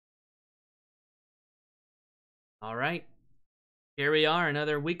All right, here we are,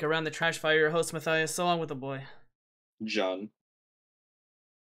 another week around the trash fire. Your host Mathias, along with the boy. John.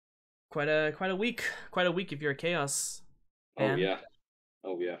 Quite a week, quite a week if you're a Chaos Oh fan. yeah.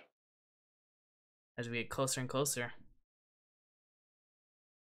 Oh yeah. As we get closer and closer,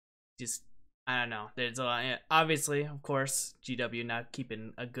 just I don't know. There's a lot. Obviously, of course, GW not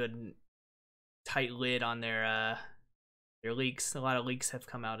keeping a good tight lid on their leaks. A lot of leaks have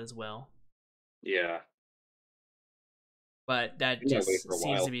come out as well, Yeah. but that Been that way just for a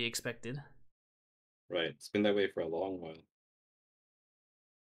seems to while. be expected. Right. It's been that way for a long while.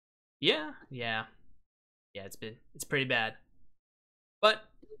 Yeah. It's pretty bad. But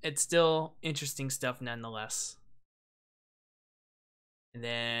it's still interesting stuff nonetheless. And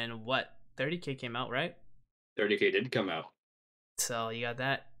then what? 30K came out, right? 30K did come out. So you got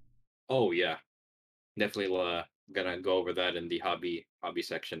that. Oh yeah. Definitely gonna go over that in the hobby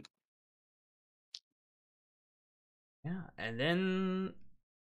section. Yeah. And then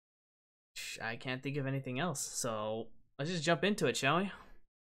I can't think of anything else. So let's just jump into it, shall we?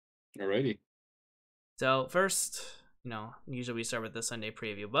 Alrighty. So first, usually we start with the Sunday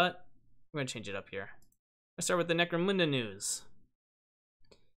preview, but we're gonna change it up here. Let's start with the Necromunda news.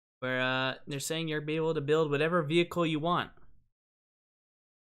 Where they're saying you'll be able to build whatever vehicle you want.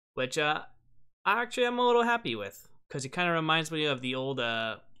 Which actually I'm a little happy with, because it kind of reminds me of the old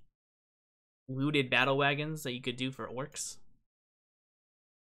looted battle wagons that you could do for orcs.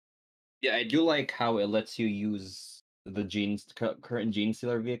 Yeah, I do like how it lets you use the current gene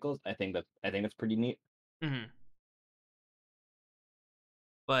stealer vehicles. I think that's pretty neat. Mm-hmm.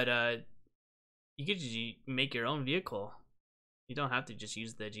 But you could just make your own vehicle. You don't have to just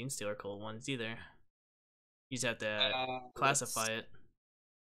use the Gene Stealer Code ones either. You just have to classify Let's it.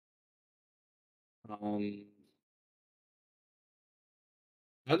 um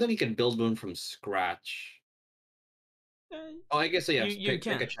I think you can build one from scratch. Uh, Oh, I guess so, yeah. you Pick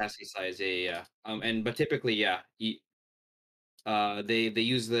a can. chassis size. Yeah. And but typically, yeah. They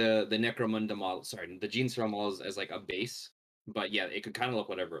use the Necromunda model, sorry, the Gene Stealer models as like a base, but yeah, it could kind of look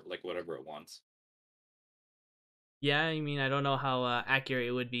whatever it wants. Yeah, I mean I don't know how accurate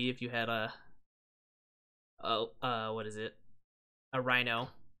it would be if you had what is it? A rhino.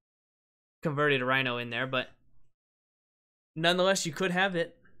 Converted a rhino in there, but nonetheless you could have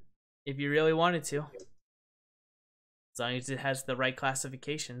it if you really wanted to. As long as it has the right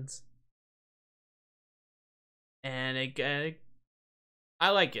classifications. And I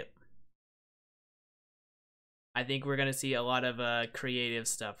like it. I think we're gonna see a lot of creative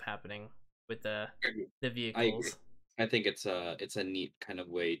stuff happening with the I agree. vehicles. I think it's a neat kind of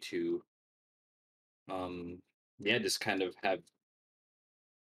way to um yeah, just kind of have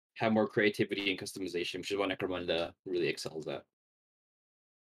more creativity and customization, which is what Necromunda really excels at.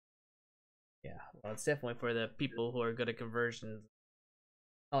 Yeah, well, it's definitely for the people who are good at conversions,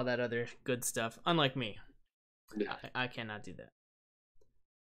 all that other good stuff. Unlike me, Yeah. I cannot do that.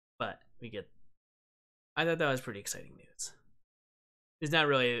 But we get. I thought that was pretty exciting news. There's not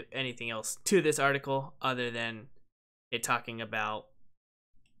really anything else to this article other than it talking about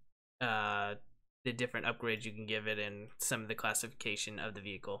uh the different upgrades you can give it and some of the classification of the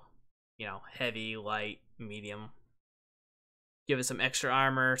vehicle. Heavy, light, medium. Give it some extra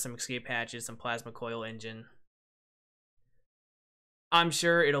armor, some escape hatches, some plasma coil engine. I'm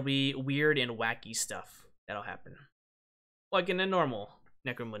sure it'll be weird and wacky stuff that'll happen. Like in a normal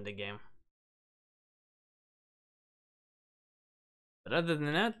Necromunda game. But other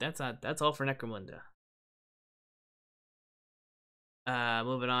than that, that's all for Necromunda.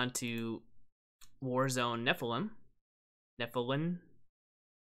 Moving on to Warzone Nephilim.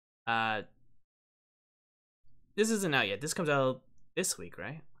 Uh, this isn't out yet. This comes out this week,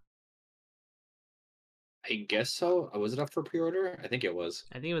 right? I guess so. Was it up for pre-order? I think it was.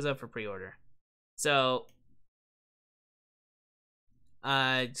 I think it was up for pre-order. So,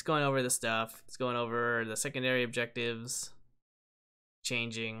 it's going over the stuff. It's going over the secondary objectives,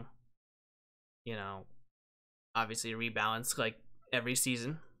 changing. Obviously rebalance like every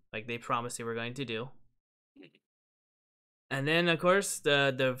season, like they promised they were going to do. And then, of course,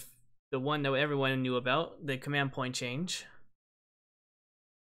 the one that everyone knew about, the command point change,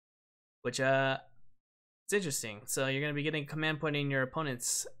 which it's interesting. So you're gonna be getting command point in your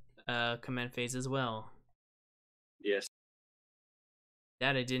opponent's command phase as well. Yes.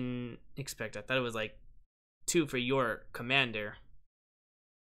 That I didn't expect. I thought it was like 2 for your commander,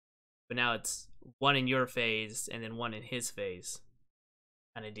 but now it's 1 in your phase and then 1 in his phase,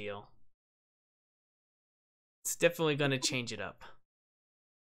 kind of deal. It's definitely gonna change it up,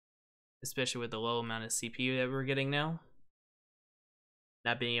 especially with the low amount of CPU that we're getting now.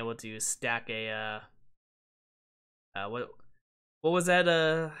 Not being able to stack What was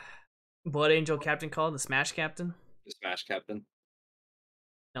that? Blood Angel Captain called the Smash Captain. The Smash Captain.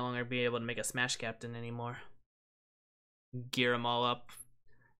 No longer be able to make a Smash Captain anymore. Gear them all up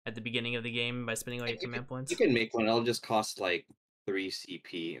at the beginning of the game by spending all your command You points. can make one. It'll just cost like 3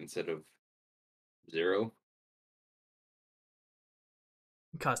 CP instead of 0.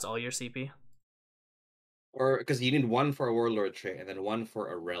 Cost all your CP. Or because you need one for a warlord trait and then one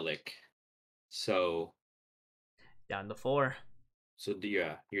for a relic. So Down to 4.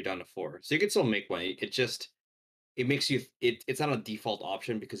 yeah, you're down to 4. So you can still make one. It makes you it's not a default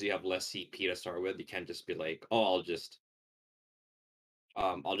option because you have less CP to start with. You can't just be like, oh, I'll just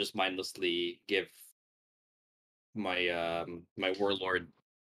mindlessly give my warlord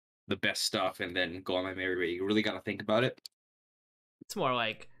the best stuff and then go on my merry way. You really got to think about it. It's more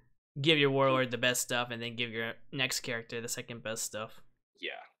like give your warlord the best stuff and then give your next character the second best stuff.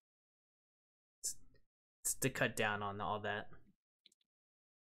 Yeah. It's to cut down on all that.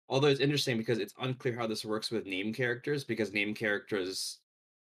 Although it's interesting because it's unclear how this works with name characters, because name characters,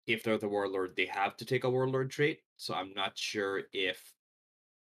 if they're the warlord, they have to take a warlord trait. So I'm not sure if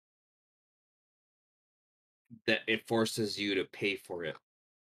that it forces you to pay for it.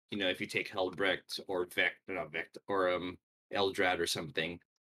 You know, if you take Heldbrecht or not Vecht, or Eldrad or something,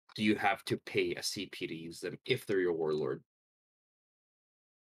 do you have to pay a CP to use them if they're your warlord?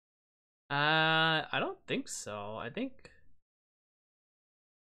 I don't think so.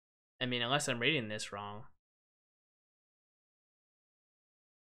 I mean, unless I'm reading this wrong.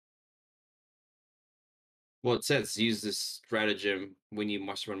 Well, it says use this stratagem when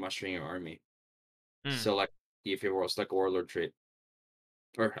mustering your army. Hmm. Select if you select a warlord trait,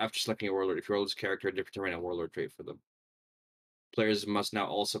 or after selecting a warlord, if your warlord's character determine a warlord trait for them. Players must now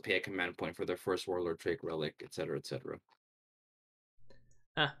also pay a command point for their first warlord trait relic, etc., etc.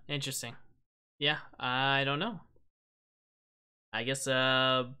 Interesting. Yeah, I don't know. I guess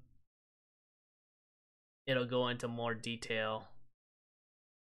it'll go into more detail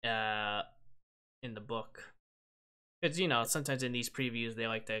uh in the book. Because sometimes in these previews they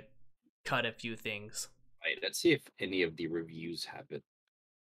like to cut a few things. Right, let's see if any of the reviews have it.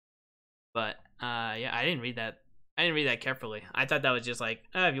 But yeah, I didn't read that. I didn't read that carefully. I thought that was just like,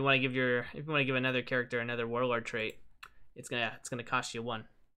 if you want to give another character another warlord trait, it's gonna cost you 1.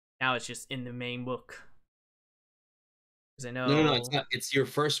 Now it's just in the main book. Because I No, it's know. not. It's your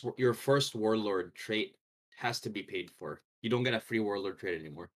first warlord trait has to be paid for. You don't get a free warlord trait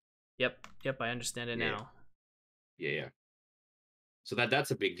anymore. Yep, I understand it Yeah, now. yeah. So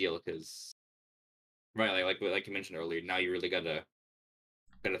that's a big deal because right, like you mentioned earlier, now you really gotta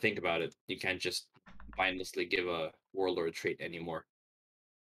think about it. You can't just mindlessly give a warlord trait anymore.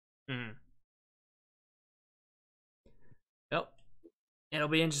 Mm. Yep, it'll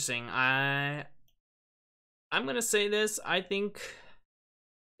be interesting. I'm gonna say this. I think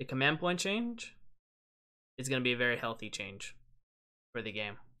the command point change is gonna be a very healthy change for the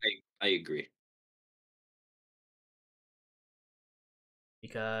game I agree.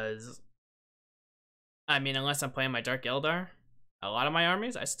 because I mean, unless I'm playing my Dark Eldar, a lot of my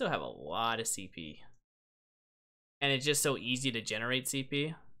armies I still have a lot of CP, and it's just so easy to generate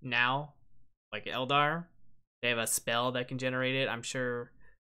CP now. Like Eldar, they have a spell that can generate it. I'm sure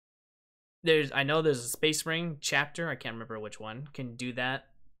I know there's a Space Ring chapter. I can't remember which one can do that.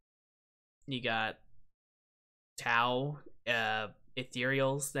 You got Tau,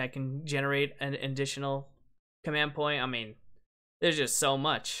 ethereals that can generate an additional command point. I mean, there's just so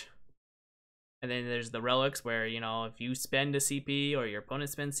much. And then there's the relics where, if you spend a CP or your opponent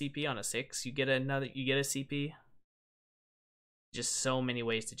spends CP on a 6, you get a CP. Just so many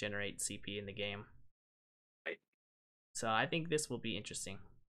ways to generate CP in the game. Right. So I think this will be interesting.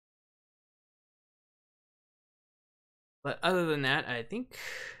 But other than that, I think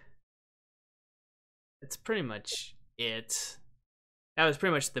that's pretty much it. That was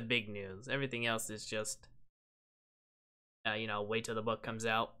pretty much the big news. Everything else is just, wait till the book comes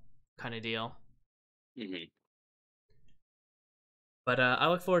out kind of deal. Mm-hmm. But I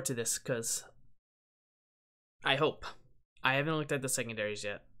look forward to this because I hope. I haven't looked at the secondaries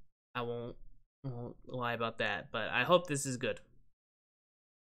yet. I won't lie about that, but I hope this is good.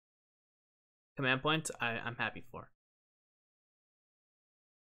 Command points, I'm happy for.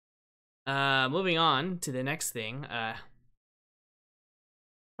 Moving on to the next thing.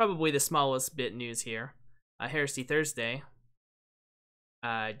 Probably the smallest bit news here. Heresy Thursday.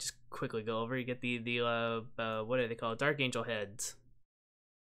 Just quickly go over. You get the what are they called? Dark Angel heads.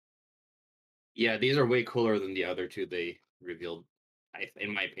 Yeah, these are way cooler than the other two they revealed,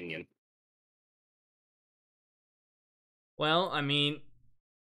 in my opinion. Well, I mean,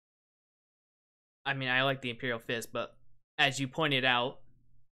 I mean, I like the Imperial Fist, but as you pointed out,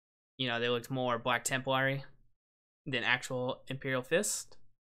 you know, they looked more Black Templary than actual Imperial Fist.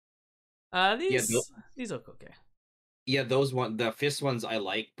 Yeah, These look okay. yeah, the fist ones I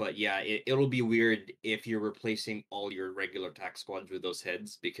like, but yeah, it'll be weird if you're replacing all your regular attack squads with those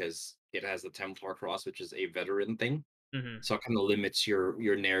heads because it has the Templar cross, which is a veteran thing. Mm-hmm. So it kind of limits your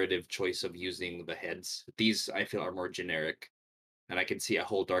narrative choice of using the heads. These I feel are more generic, and I can see a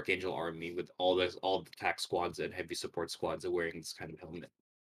whole Dark Angel army with all the attack squads and heavy support squads are wearing this kind of helmet,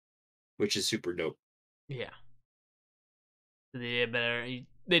 which is super dope. Yeah, They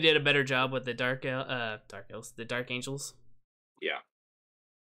did a better job with the the Dark Angels. Yeah,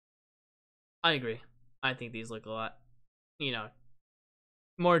 I agree. I think these look a lot, you know,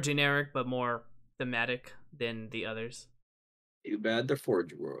 more generic but more thematic than the others. too bad the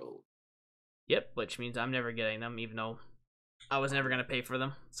Forge World. Yep, which means I'm never getting them, even though I was never gonna pay for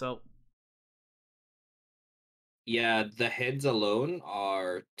them. So Yeah, the heads alone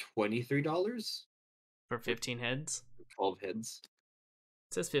are $23 for for 15 heads, 12 heads.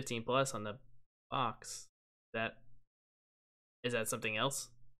 it says 15 plus on the box. That is that something else?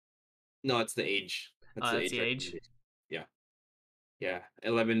 No, it's the age. That's Oh, the that's age the age. recommendation. Yeah. Yeah.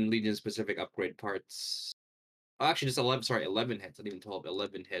 11 Legion specific upgrade parts. Oh, actually, just 11. Sorry, 11 heads. Not even 12.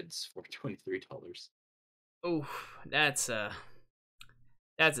 11 heads for $23. Oh, that's a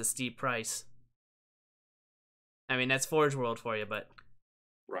steep price. I mean, that's Forge World for you, but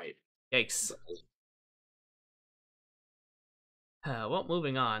Right. yikes. But, Well,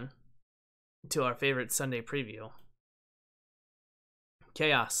 moving on to our favorite Sunday preview.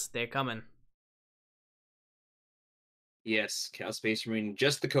 Chaos, they're coming. yes, Chaos Space Marine,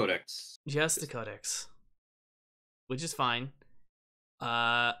 just the Codex. Just the Codex, which is fine.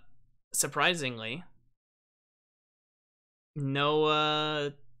 Uh, Surprisingly,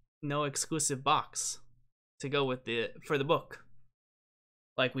 no exclusive box to go with for the book,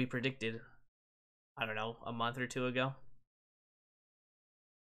 like we predicted. I don't know, a month or two ago.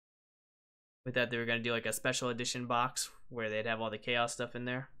 We thought they were gonna do like a special edition box where they'd have all the chaos stuff in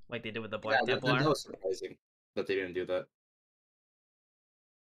there, like they did with the Yeah, Black that Templar. was surprising that they didn't do that.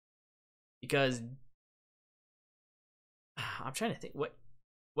 Because I'm trying to think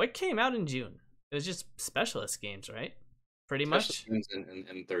what came out in June. It was just specialist games, right? Pretty Special much. things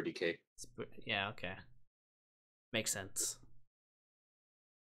and 30K. Yeah, okay, makes sense.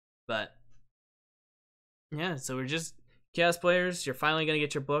 But yeah, so we're just chaos players. You're finally gonna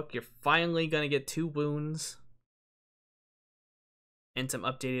get your book. You're finally gonna get 2 wounds and some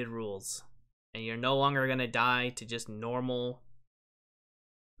updated rules, and you're no longer gonna die to just normal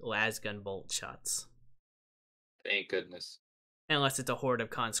lasgun bolt shots, Thank goodness. unless it's a horde of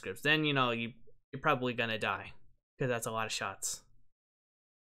conscripts. Then you know you're probably gonna die because that's a lot of shots.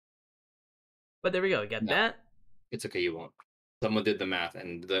 But there we go. We got No, that. it's okay, you won't. Someone did the math,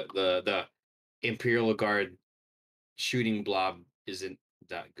 and the Imperial Guard shooting blob isn't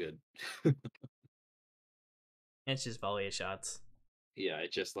that good. It's just volley of shots. Yeah,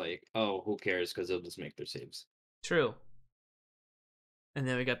 it's just like, oh, who cares? Because they'll just make their saves. True. And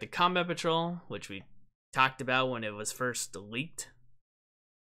then we got the combat patrol, which we talked about when it was first leaked,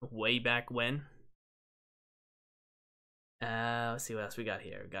 way back when. Let's see what else we got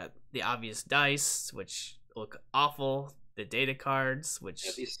here. We got the obvious dice, which look awful. The data cards, which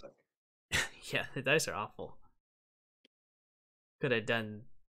Yeah, these suck. yeah, the dice are awful. Could have done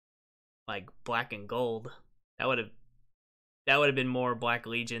like black and gold. That would have been more Black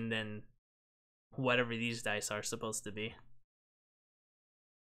Legion than whatever these dice are supposed to be.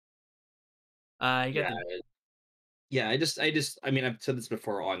 You got Yeah, the yeah. I mean, I've said this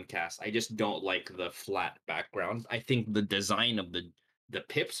before on cast. I just don't like the flat background. I think the design of the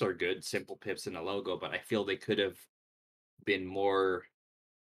pips are good, simple pips and a logo, but I feel they could have been more.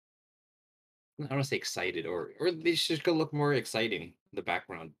 I don't want to say excited, or they just could look more exciting. The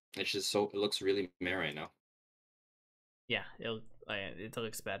background, it's just so it looks really meh right now. yeah, it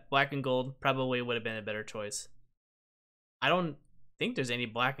looks bad. Black and gold probably would have been a better choice. I don't think there's any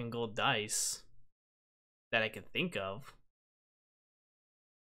black and gold dice that I can think of.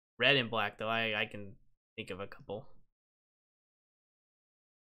 Red and black though, I can think of a couple.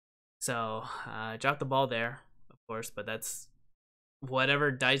 So drop the ball there, of course, but that's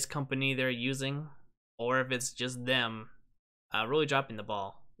whatever dice company they're using, or if it's just them, really dropping the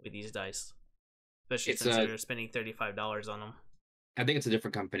ball with these dice, especially It's since they're spending $35 on them. I think it's a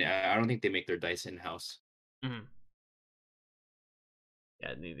different company. I don't think they make their dice in house. Mm-hmm.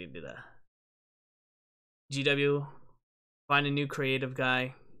 Yeah, they do that. GW, find a new creative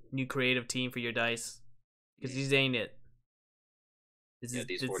guy, new creative team for your dice, because these ain't it. This Yeah, is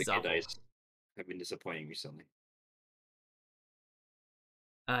these this is 40K awful. dice have been disappointing recently.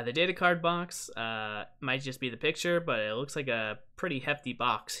 The data card box might just be the picture, but it looks like a pretty hefty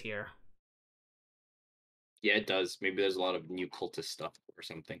box here. Yeah, it does. Maybe there's a lot of new cultist stuff or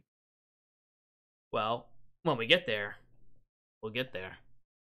something. Well, when we get there, we'll get there.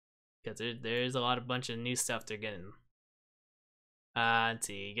 Because there's a bunch of new stuff they're getting. Let's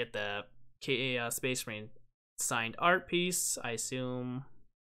see, you get the Space Marine signed art piece. I assume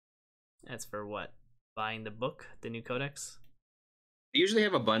that's for what? Buying the book, the new codex? They usually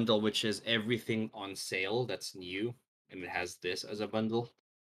have a bundle which is everything on sale that's new, and it has this as a bundle.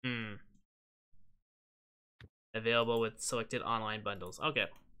 Hmm. Available with selected online bundles. Okay.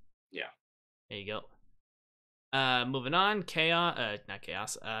 Yeah. There you go. Moving on, not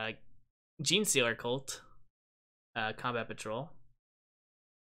Chaos. Gene Stealer Cult. Combat Patrol.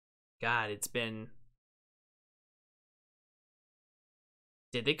 God, it's been.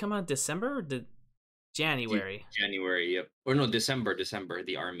 Did they come out December or January? January, yep. Or no, December,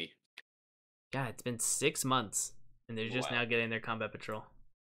 the army. God, it's been 6 months, and they're just now getting their Combat Patrol.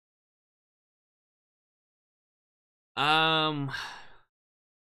 I'm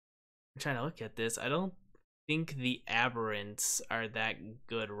trying to look at this. I don't think the Aberrants are that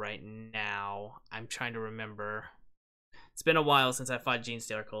good right now. I'm trying to remember. It's been a while since I fought Gene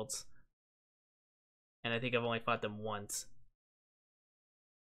Stealer Cults. And I think I've only fought them once.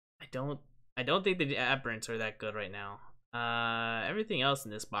 I don't think the Aberrants are that good right now. Everything else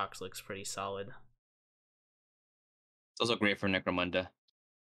in this box looks pretty solid. It's also great for Necromunda.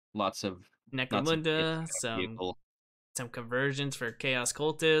 Lots of Necromunda, some conversions for Chaos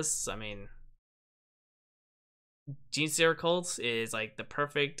Cultists. I mean, Gene Stealer Cults is like the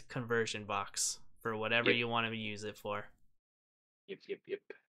perfect conversion box for whatever you want to use it for. Yep.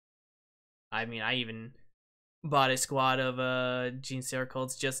 I mean, I even bought a squad of Gene Stealer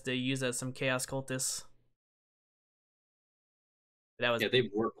Cults just to use as some Chaos Cultists. That was they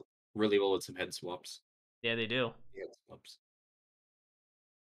work really well with some head swaps. Yeah, they do. Head swaps.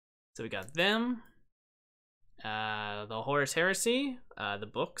 So we got them. The Horus Heresy, the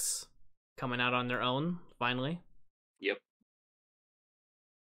books coming out on their own finally. Yep.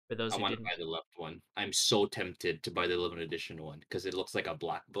 For those who want didn't to buy the left one. I'm so tempted to buy the limited edition one because it looks like a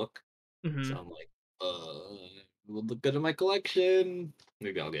black book. Mm-hmm. So I'm like, will look good in my collection.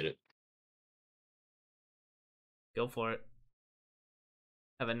 Maybe I'll get it. Go for it.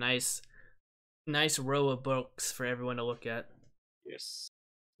 Have a nice row of books for everyone to look at. Yes.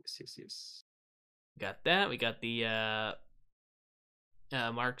 Got that. We got the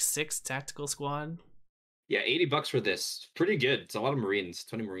Mark 6 Tactical Squad. Yeah, $80 for this. Pretty good. It's a lot of Marines.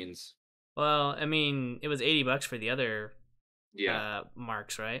 20 Marines. Well, I mean, it was $80 for the other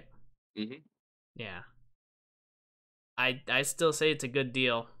marks, right? Mm-hmm. Yeah. I still say it's a good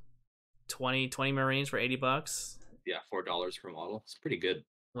deal. 20 Marines for $80. Yeah, $4 per model. It's pretty good.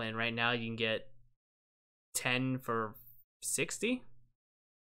 When right now you can get 10 for 60?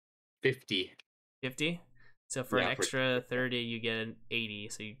 50. 50? So for an extra 30 you get an 80,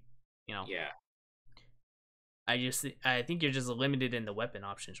 so you know. Yeah. I think you're just limited in the weapon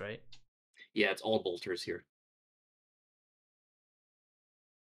options, right? Yeah, it's all bolters here.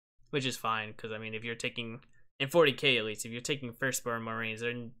 Which is fine, because I mean, if you're taking, in 40k at least, if you're taking firstborn Marines,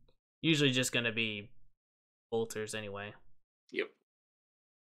 they're usually just going to be bolters anyway. Yep.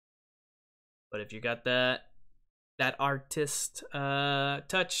 But if you got that artist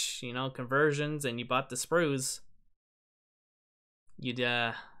touch, you know, conversions, and you bought the sprues, you'd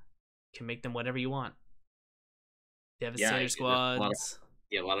can make them whatever you want. Devastator squads.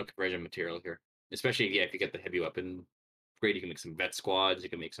 A lot of conversion material here. Especially, if you get the heavy weapon grade, you can make some vet squads, you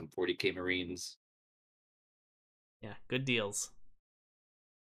can make some 40k Marines. Yeah, good deals.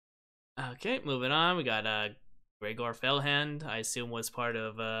 Okay, moving on. We got Gregor Fellhand, I assume was part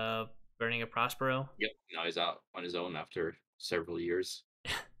of Burning of Prospero. Yep, now he's out on his own after several years.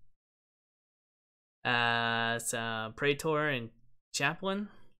 It's Praetor and Chaplain.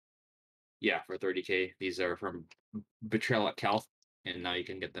 Yeah, for 30k. These are from Betrayal at Calth, and now you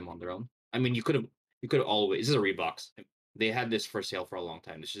can get them on their own. I mean, you could have always. This is a rebox. They had this for sale for a long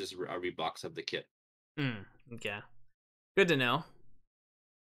time. This is just a rebox of the kit. Okay, good to know.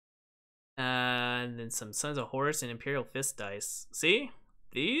 And then some Sons of Horus and Imperial Fist dice. See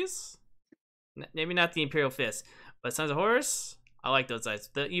these? Maybe not the Imperial Fist, but Sons of Horus. I like those dice.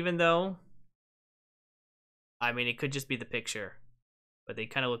 Even though, I mean, it could just be the picture. But they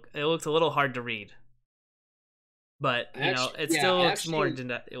kind of look. It looks a little hard to read, but you know, it still looks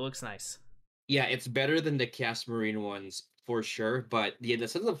it looks nice. Yeah, it's better than the Cast Marine ones for sure. But the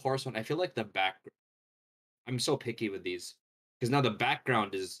Sons of Horus one, I feel like the back. I'm so picky with these. because now the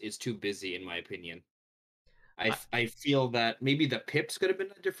background is too busy in my opinion. I, I feel that maybe the pips could have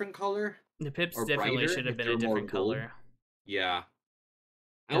been a different color the pips or definitely brighter should have if been they a were more different gold. color. Yeah.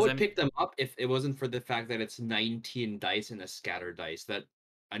 I Because would pick them up if it wasn't for the fact that it's 19 dice and a scatter dice. That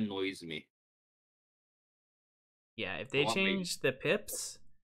annoys me. yeah, if I they want maybe. change the pips,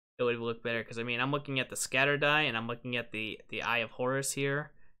 it would look better. Because I mean, I'm looking at the scatter die and I'm looking at the Eye of Horus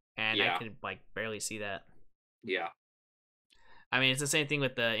here, and I Yeah, can like barely see that. yeah. I mean, it's the same thing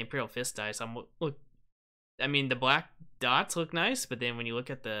with the Imperial Fist dice. Look. I mean, the black dots look nice, but then when you look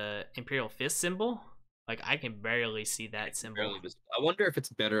at the Imperial Fist symbol, like I can barely see that symbol. Barely visible. I wonder if it's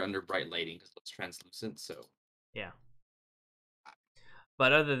better under bright lighting because it's translucent. So Yeah.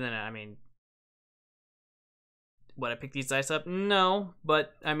 But other than that, I mean, would I pick these dice up? No,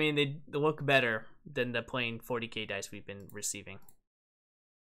 but I mean, they look better than the plain 40k dice we've been receiving.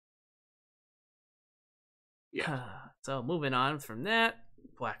 yeah, So moving on from that,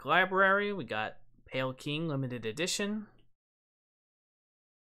 Black Library, we got Pale King limited edition.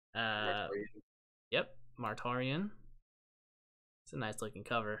 Martarian. Yep, Martarian. It's a nice looking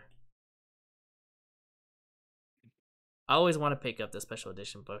cover. I always want to pick up the special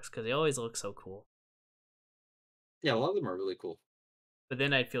edition books because they always look so cool. Yeah, a lot of them are really cool. But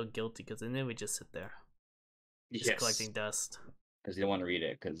then I'd feel guilty because then we just sit there, just Yes, collecting dust. because you don't want to read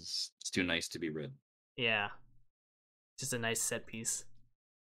it because it's too nice to be read. Yeah, just a nice set piece.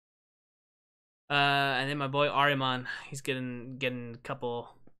 And then my boy Ariman, he's getting a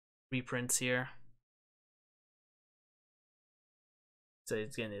couple reprints here. So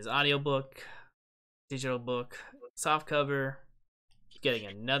he's getting his audiobook, digital book, soft cover, getting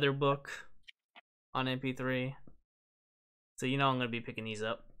another book on MP3. So you know I'm gonna be picking these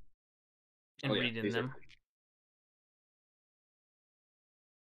up and Oh yeah, reading these are. them.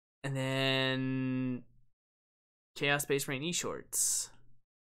 And then Chaos Space Marine e-shorts.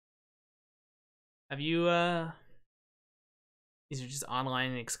 Have you these are just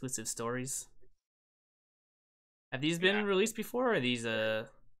online and exclusive stories. Have these Yeah, been released before or are these I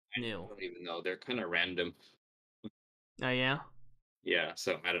new? don't even know. They're kind of random. Oh yeah? Yeah,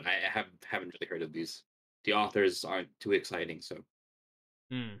 so I don't. I haven't really heard of these. The authors aren't too exciting, so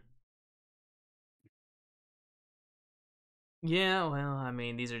Hmm. Yeah, well, I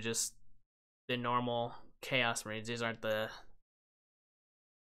mean these are just the normal Chaos Marines. These aren't the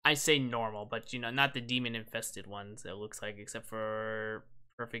I say normal, but you know, not the demon infested ones, it looks like, except for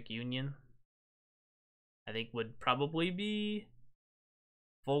Perfect Union. I think would probably be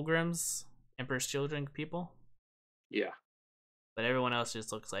Fulgrim's Emperor's Children people. yeah. But everyone else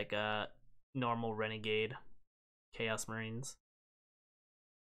just looks like normal renegade Chaos Marines.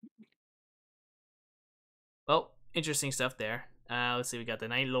 Well, interesting stuff there. Let's see, we got the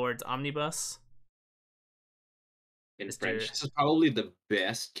Night Lords Omnibus. In Mr. French, this is probably the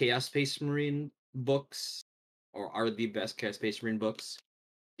best Chaos Space Marine books, or are the best Chaos Space Marine books.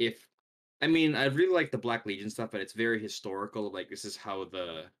 If I mean, I really like the Black Legion stuff, but it's very historical. Like this is how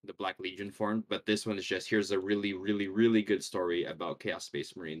the Black Legion formed. But this one is just here's a really, really, really good story about Chaos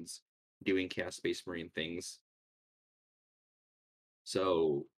Space Marines doing Chaos Space Marine things.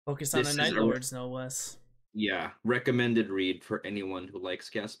 So Focused on the this is Night Lords, no less. yeah, recommended read for anyone who likes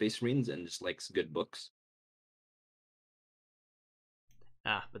Chaos Space Marines and just likes good books.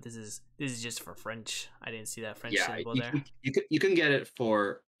 But this is just for French. I didn't see that French Yeah, symbol there. you can get it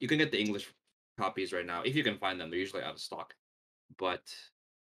for you can get the English copies right now if you can find them. They're usually out of stock. But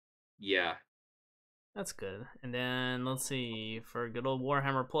yeah, That's good. And then let's see for good old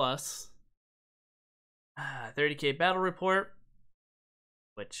Warhammer Plus, 30k battle report,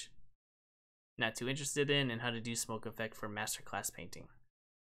 which not too interested in, and how to do smoke effect for masterclass painting.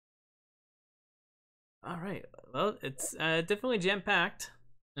 All right, well, it's definitely jam packed.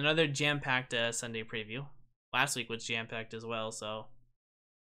 Another jam packed Sunday preview. Last week was jam packed as well, so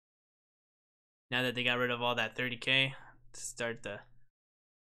now that they got rid of all that 30k, they're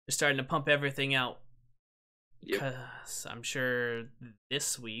starting to pump everything out. yep, Cause I'm sure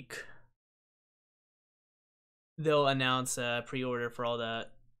this week they'll announce a pre-order for all the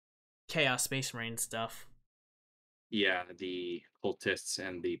Chaos Space Marine stuff. yeah, the cultists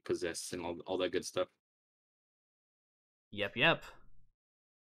and the possessed and all that good stuff. Yep, yep.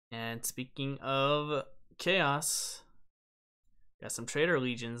 And speaking of Chaos, got some Traitor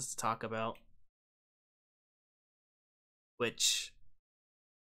Legions to talk about, which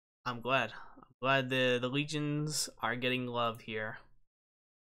I'm glad. I'm glad the Legions are getting love here.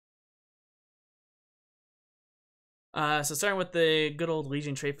 So starting with the good old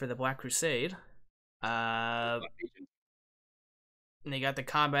Legion trait for the Black Crusade. Uh, they got the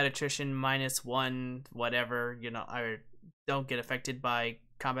combat attrition -1, whatever, you know, or don't get affected by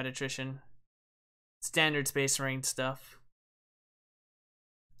combat attrition. Standard Space Marine stuff.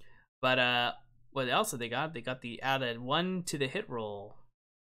 But what else they got? They got the added 1 to the hit roll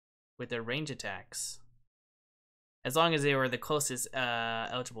with their range attacks, as long as they were the closest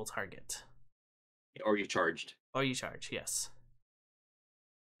eligible target. Or you charged. Or you charge, yes.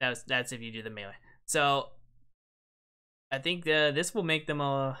 That's if you do the melee. So I think this will make them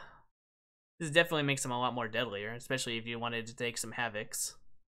this definitely makes them a lot more deadlier, especially if you wanted to take some havocs.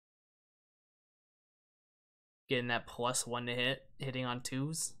 Getting that +1 to hit, hitting on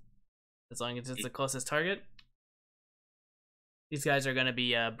 2s, as long as it's the closest target. These guys are gonna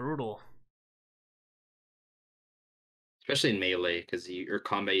be brutal. Especially in melee, because your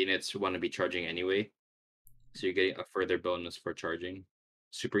combat units want to be charging anyway. So you're getting a further bonus for charging.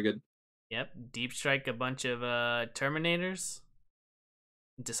 Super good. Yep, deep strike a bunch of Terminators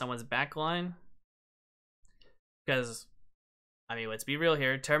into someone's backline. Because, I mean, let's be real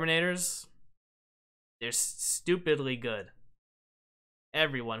here. Terminators, they're stupidly good.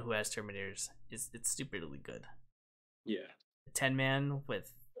 Everyone who has Terminators it's stupidly good. Yeah. 10-man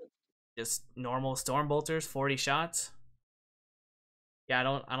with just normal Stormbolters, 40 shots.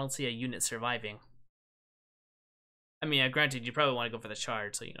 Yeah, I don't see a unit surviving. I mean, granted, you probably want to go for the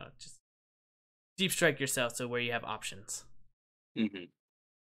charge, so just deep strike yourself so where you have options.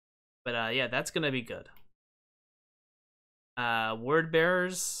 But yeah, that's gonna be good. Word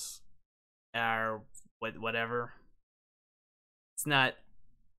bearers are whatever. It's not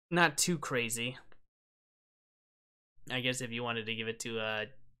too crazy. I guess if you wanted to give it to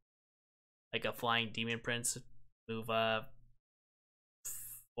like a flying demon prince, move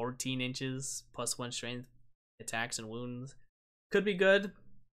 14 inches +1 strength attacks and wounds, could be good.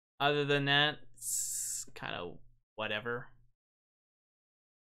 Other than that, it's kind of whatever.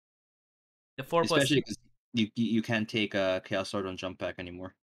 The 4+, especially because you can't take a Chaos Sword on jump back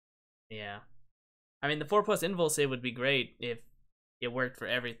anymore. Yeah, I mean the 4+ invul save would be great if it worked for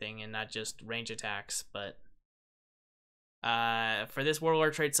everything and not just range attacks. But for this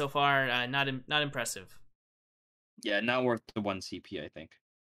Warlord trait so far, not impressive. Yeah, not worth the 1 CP, I think.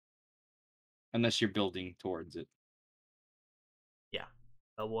 Unless you're building towards it. Yeah,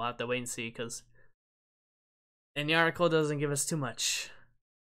 but we'll have to wait and see, because and the article doesn't give us too much.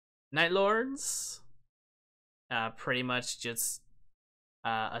 Night Lords, pretty much just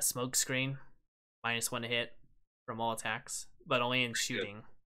a smoke screen, -1 to hit from all attacks, but only in shooting.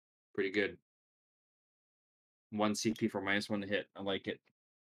 Pretty good. 1 CP for -1 to hit. I like it.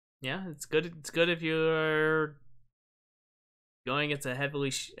 Yeah, it's good. It's good if you're going against a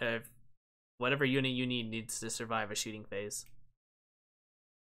heavily whatever unit you need needs to survive a shooting phase.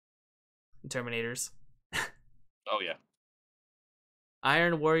 Terminators. Oh yeah.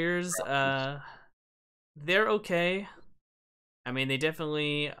 Iron Warriors, they're okay. I mean, they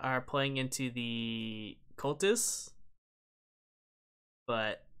definitely are playing into the Cultists,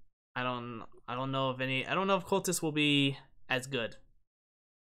 but I don't know if Cultists will be as good,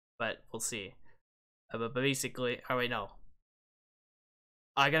 but we'll see. But basically, oh wait, no,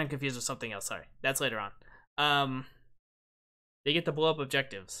 I got confused with something else. Sorry, that's later on. They get to blow up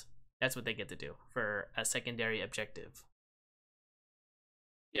objectives. That's what they get to do for a secondary objective.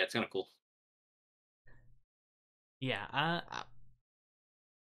 Yeah, it's kind of cool. Yeah,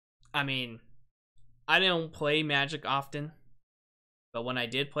 I mean, I don't play Magic often, but when I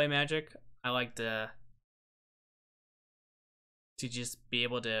did play Magic, I liked to just be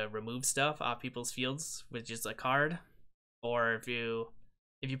able to remove stuff off people's fields with just a card. Or if you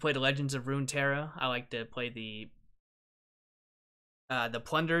play the Legends of Runeterra, I like to play the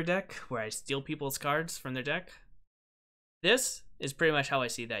Plunder deck, where I steal people's cards from their deck. This is pretty much how I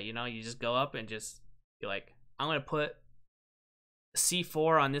see that. You just go up and just be like, I'm gonna put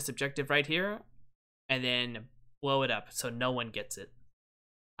C4 on this objective right here, and then blow it up so no one gets it.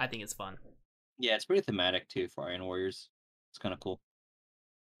 I think it's fun. Yeah, it's pretty thematic too for Iron Warriors. It's kind of cool.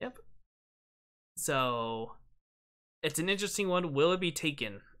 Yep. So it's an interesting one. Will it be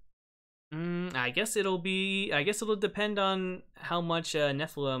taken? I guess it'll depend on how much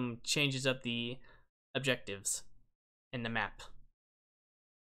Nephilim changes up the objectives in the map.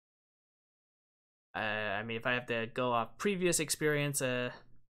 I mean, if I have to go off previous experience, there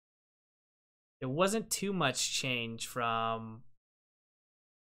wasn't too much change from.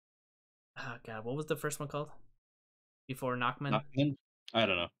 Oh god, what was the first one called? Before Nachman? Nachman? I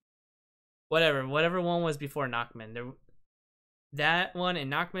don't know. Whatever one was before Nachman. That one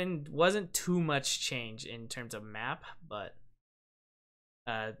and Nachman wasn't too much change in terms of map, but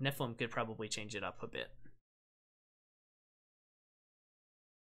Nephilim could probably change it up a bit.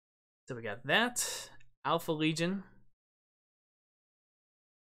 So we got that. Alpha Legion.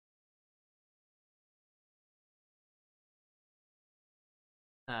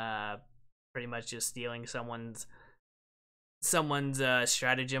 Uh, pretty much just stealing someone's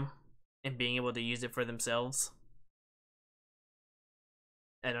stratagem and being able to use it for themselves.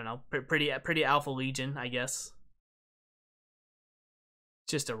 I don't know, pretty alpha legion, I guess.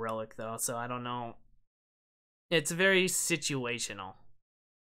 Just a relic though, so I don't know. It's very situational.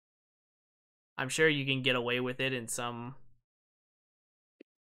 I'm sure you can get away with it in some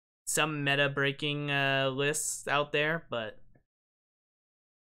meta breaking lists out there, but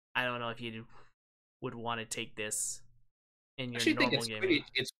I don't know if you would want to take this in I your actually think normal gaming.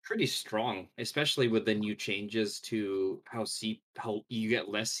 it's pretty strong, especially with the new changes to how you get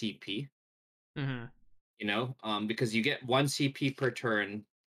less CP, Mm-hmm. because you get 1 CP per turn,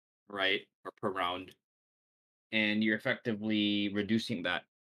 right? Or per round, and you're effectively reducing that.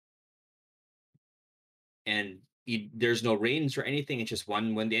 And there's no range or anything, it's just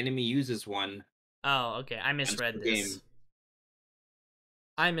one when the enemy uses one Oh, okay. I once per misread game. this.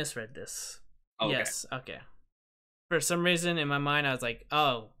 I misread this. Oh, okay. Yes, okay. For some reason in my mind I was like,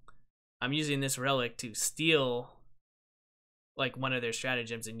 "Oh, I'm using this relic to steal like one of their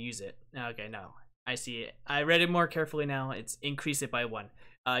stratagems and use it." Okay, no. I see it. I read it more carefully now. It's increase it by 1.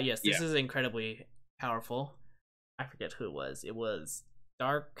 Yes, this Yeah. is incredibly powerful. I forget who it was. It was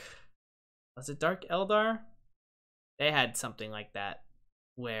Dark. Was it Dark Eldar? They had something like that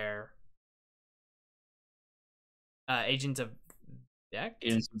where Agents of Vect,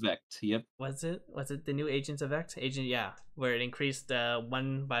 It's Vect. Yep. was it? Was it the new Agents of Vect? Agent, yeah, where it increased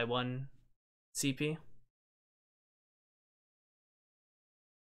 1 by 1 CP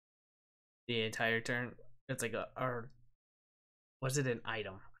the entire turn. It's like or was it an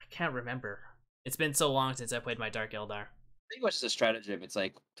item? I can't remember. It's been so long since I played my Dark Eldar. Pretty much just a stratagem. It's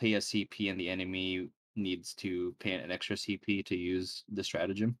like pay a CP and the enemy needs to pay an extra CP to use the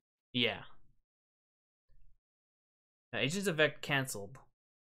stratagem. Yeah, Agents of Vect canceled.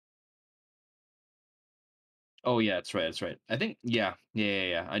 Oh yeah, that's right. That's right. I think yeah.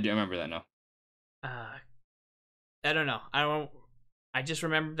 I do remember that now. Uh, I don't know. I don't. I just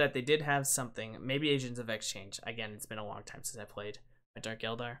remember that they did have something. Maybe Agents of Exchange. Again, it's been a long time since I played my Dark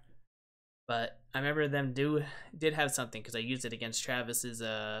Eldar, but I remember them did have something because I used it against Travis's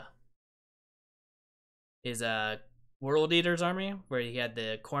his World Eater's army where he had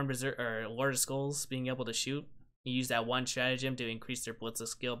the Corn Berserk or Lord of Skulls being able to shoot. He used that one stratagem to increase their Blitz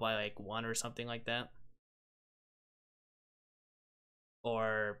skill by like 1 or something like that,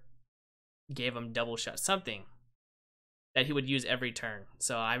 or gave him double shot something that he would use every turn.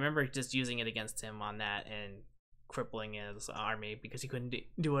 So I remember just using it against him on that and crippling his army because he couldn't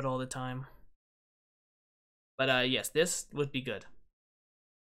do it all the time. But yes, this would be good.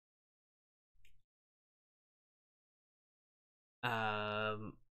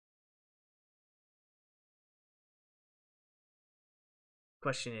 Um,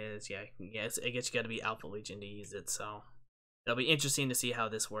 question is, yeah, yes, I guess you got to be Alpha Legion to use it. So it'll be interesting to see how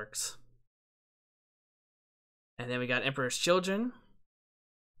this works. And then we got Emperor's Children,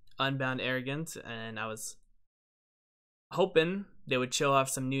 Unbound Arrogance, and I was hoping they would show off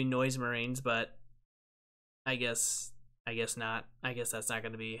some new Noise Marines, but I guess not. I guess that's not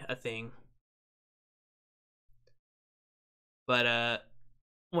going to be a thing. But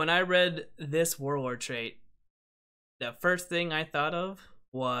when I read this Warlord trait, the first thing I thought of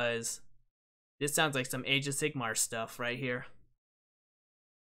was this sounds like some Age of Sigmar stuff right here.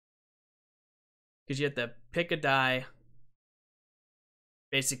 Because you have to pick a die,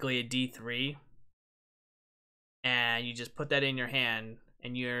 basically a D3, and you just put that in your hand,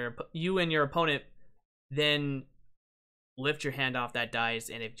 and you and your opponent then lift your hand off that dice,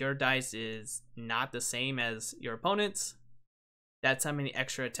 and if your dice is not the same as your opponent's, that's how many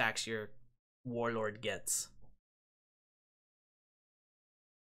extra attacks your Warlord gets.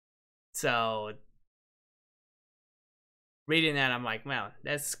 So reading that, I'm like, wow,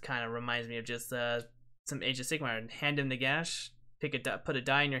 that's kind of reminds me of just some Age of Sigmar. Hand in the gash, put a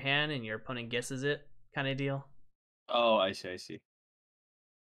die in your hand, and your opponent guesses it, kind of deal. Oh, I see. I see.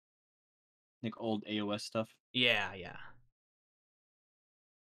 Like old AOS stuff. Yeah, yeah.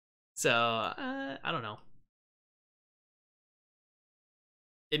 So I don't know.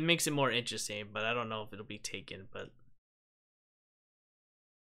 It makes it more interesting, but I don't know if it'll be taken. But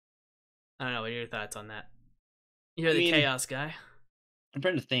I don't know. What are your thoughts on that? You're I the mean, chaos guy. I'm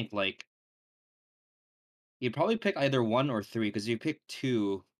trying to think. Like, you'd probably pick either 1 or 3 because you pick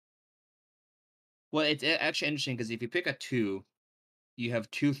 2. Well, it's actually interesting because if you pick a 2, you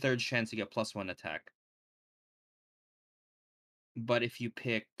have 2/3 chance to get +1 attack. But if you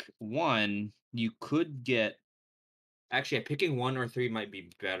pick 1, you could get. Actually, picking 1 or 3 might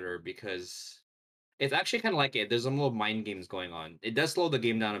be better because It's actually kind of like it. There's some little mind games going on. It does slow the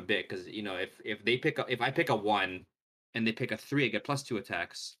game down a bit because if I pick a 1 and they pick a 3, I get +2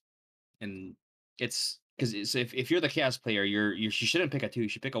 attacks, and it's because if you're the chaos player, you shouldn't pick a 2. You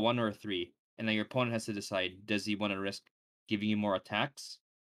should pick a 1 or a 3, and then your opponent has to decide, does he want to risk giving you more attacks?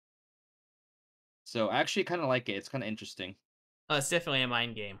 So I actually kind of like it. It's kind of interesting. Oh, it's definitely a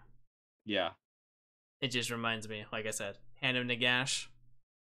mind game. Yeah. It just reminds me, like I said, Hand of Nagash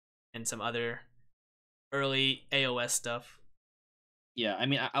and some other early AOS stuff. Yeah, I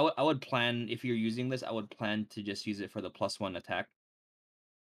mean, I would plan if you're using this, I would plan to just use it for the +1 attack,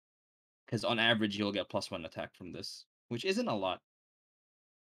 because on average you'll get +1 attack from this, which isn't a lot.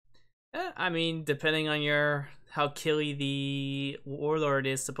 I mean, depending on how killy the warlord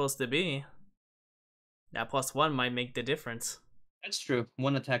is supposed to be, that +1 might make the difference. That's true.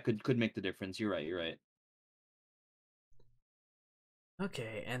 One attack could make the difference. You're right. You're right.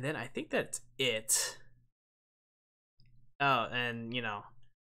 Okay, and then I think that's it. Oh, and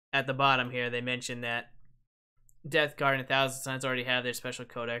at the bottom here they mentioned that Death Guard and Thousand Suns already have their special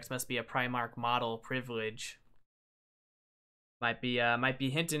codex. Must be a Primarch model privilege. Might be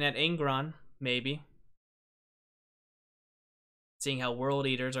hinting at Angron, maybe. Seeing how World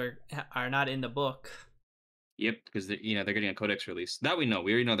Eaters are not in the book. Yep, because they're getting a codex release. That we know.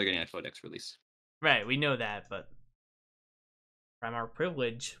 We already know they're getting a codex release. Right, we know that, but Primarch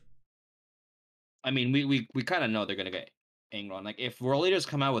privilege. I mean, we kind of know they're gonna get Angron. Like, if World Leaders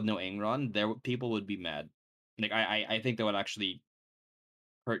come out with no Angron, people would be mad. Like, I think that would actually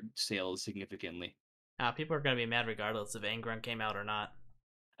hurt sales significantly. People are gonna be mad regardless if Angron came out or not.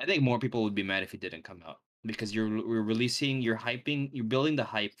 I think more people would be mad if it didn't come out, because you're releasing, you're building the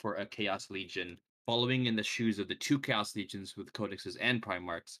hype for a Chaos Legion, following in the shoes of the 2 Chaos Legions with codexes and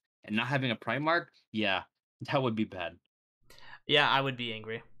Primarchs, and not having a Primarch. Yeah, that would be bad. Yeah, I would be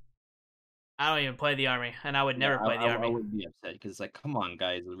angry. I don't even play the army, and I would never play the army. I would be upset because it's like, come on,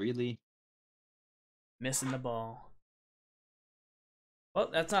 guys, really? Missing the ball. Well,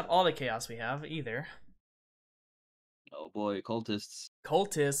 that's not all the chaos we have either. Oh boy, cultists.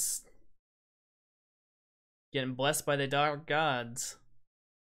 Cultists getting blessed by the dark gods.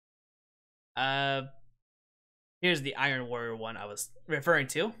 Here's the Iron Warrior one I was referring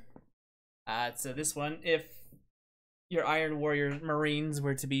to. So this one, if your Iron Warrior Marines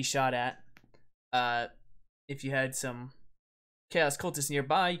were to be shot at, if you had some Chaos Cultists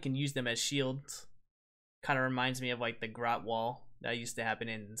nearby, you can use them as shields. Kind of reminds me of like the Grot Wall that used to happen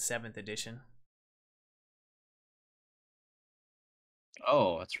in 7th edition.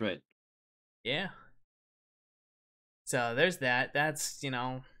 Oh, that's right. Yeah. So there's that. That's,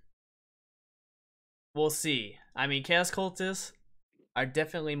 we'll see. I mean, Chaos Cultists are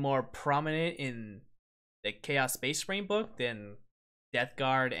definitely more prominent in the Chaos Space Marine book than Death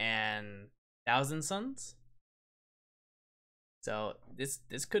Guard and Thousand Suns. So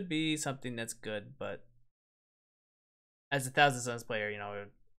this could be something that's good, but as a Thousand Suns player,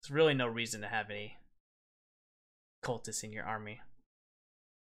 there's really no reason to have any cultists in your army.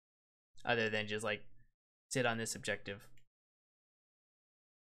 Other than just like sit on this objective.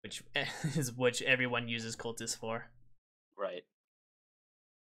 Which is which everyone uses cultists for. Right.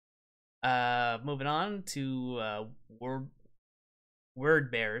 Moving on to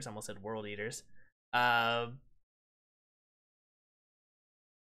word bearers. Almost said world eaters. I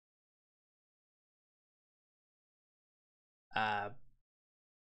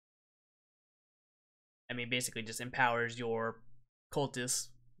mean, basically just empowers your cultists.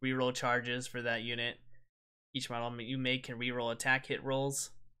 Reroll charges for that unit. Each model you make can reroll attack hit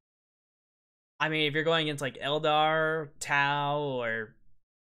rolls. I mean, if you're going against like Eldar, Tau, or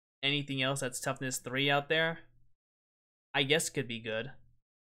anything else that's toughness 3 out there, I guess could be good.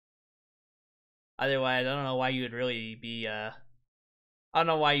 Otherwise, I don't know why you would really be I don't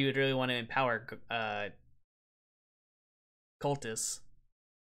know why you would really want to empower cultists.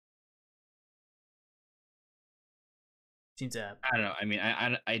 Seems I don't know. I mean,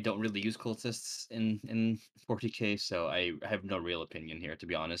 I don't really use cultists in 40k, so I have no real opinion here, to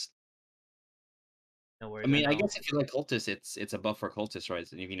be honest. no worries. I mean, I guess if you like cultists, it's a buff for cultists, right?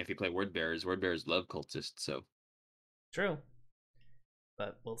 And even if you play word bearers love cultists, so true.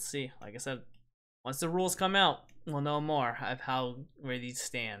 But we'll see. Like I said, once the rules come out, we'll know more of where these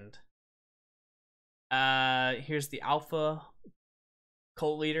stand. Here's the alpha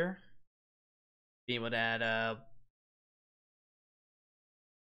cult leader. Being able to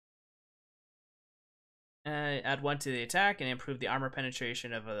add 1 to the attack and improve the armor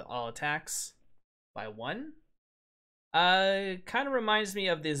penetration of all attacks by 1. Kind of reminds me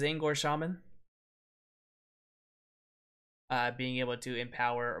of the Zangor Shaman. being able to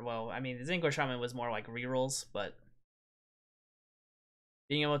empower. Well, I mean, the Zangor Shaman was more like rerolls, but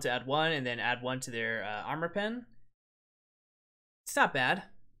being able to add one and then add one to their armor pen, it's not bad.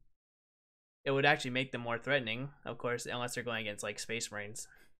 It would actually make them more threatening, of course, unless they're going against like Space Marines.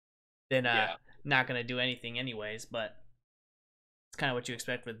 Then Yeah. not gonna do anything anyways. But it's kind of what you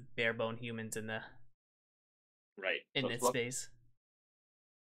expect with bare bone humans in the Right. in That's this what. space.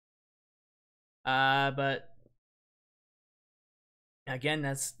 But again,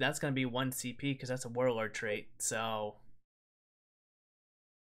 that's gonna be 1 CP because that's a warlord trait, so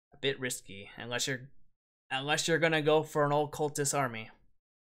a bit risky unless you're gonna go for an old cultist army,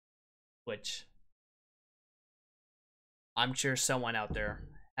 which I'm sure someone out there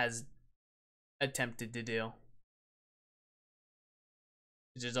has attempted to do.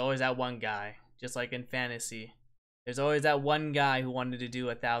 There's always that one guy, just like in fantasy. There's always that one guy who wanted to do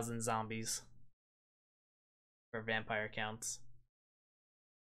 1,000 zombies for vampire counts.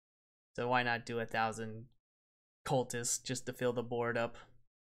 So why not do 1,000 cultists just to fill the board up?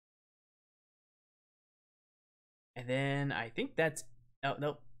 And then I think that's oh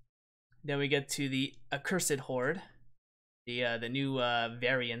nope. Then we get to the Accursed Horde, the new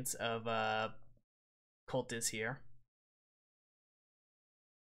variant of cultists here.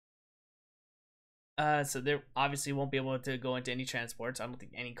 So they obviously won't be able to go into any transports. I don't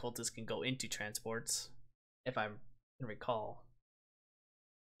think any cultists can go into transports, if I can recall.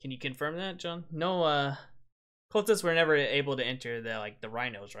 Can you confirm that, John? No, cultists were never able to enter the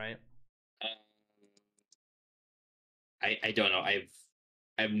rhinos, right? Um, I don't know.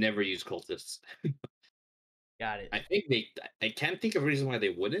 I've never used cultists. Got it. I think I can't think of a reason why they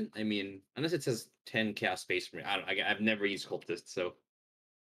wouldn't. I mean, unless it says 10 Chaos Space Marine. I don't. I've never used cultists, so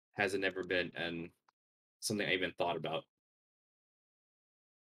hasn't ever been something I even thought about.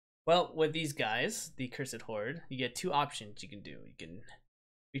 Well, with these guys, the Cursed Horde, you get two options you can do. You can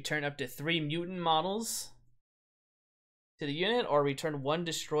return up to 3 mutant models to the unit, or return 1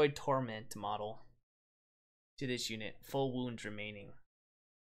 destroyed torment model to this unit, full wounds remaining.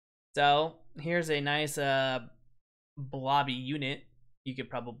 So here's a nice blobby unit you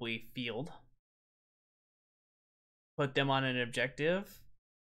could probably field. Put them on an objective,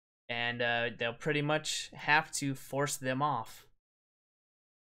 and they'll pretty much have to force them off.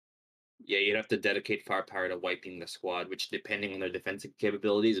 Yeah, you'd have to dedicate firepower to wiping the squad, which, depending on their defensive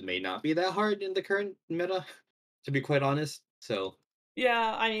capabilities, may not be that hard in the current meta, to be quite honest. So,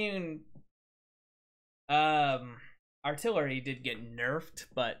 Yeah, I mean, um, artillery did get nerfed,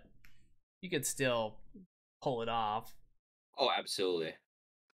 but you could still pull it off. oh, absolutely.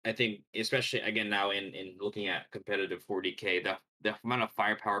 I think, especially again now in looking at competitive 40K, the amount of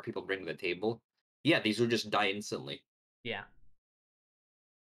firepower people bring to the table, yeah, these will just die instantly. Yeah,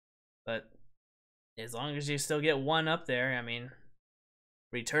 but as long as you still get 1 up there, I mean,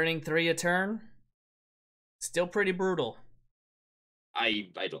 returning 3 a turn, still pretty brutal. I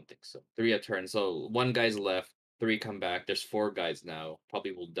don't think so. 3 a turn. So 1 guy's left, 3 come back. There's 4 guys now.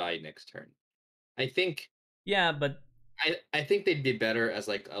 Probably will die next turn. I think Yeah, but I think they'd be better as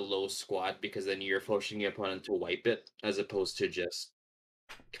like a low squad, because then you're forcing your opponent to wipe it as opposed to just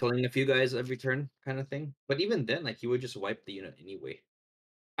killing a few guys every turn kind of thing. But even then, like, you would just wipe the unit anyway.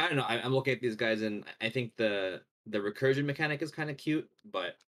 I don't know. I'm looking at these guys, and I think the recursion mechanic is kind of cute,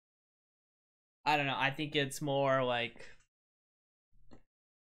 but I don't know. I think it's more like,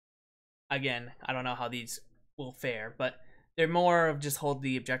 again, I don't know how these will fare, but they're more of just hold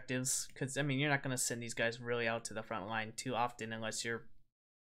the objectives, because I mean, you're not going to send these guys really out to the front line too often unless you're,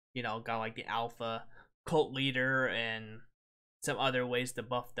 got like the alpha cult leader and some other ways to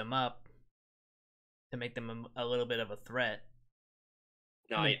buff them up to make them a little bit of a threat.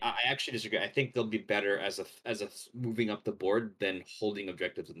 no, I mean, I actually disagree. I think they'll be better as a moving up the board than holding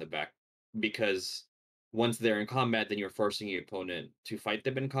objectives in the back, because once they're in combat, then you're forcing your opponent to fight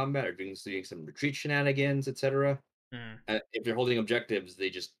them in combat, or doing some retreat shenanigans, etc. mm, If you're holding objectives, they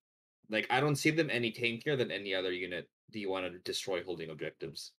just, like, I don't see them any tankier than any other unit. Do you want to destroy holding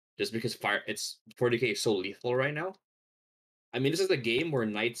objectives? Just because it's 40K is so lethal right now. I mean, this is a game where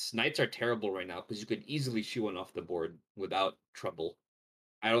knights are terrible right now because you could easily shoot one off the board without trouble.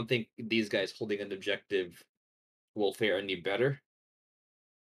 I don't think these guys holding an objective will fare any better.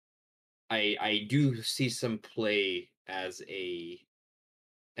 I do see some play as a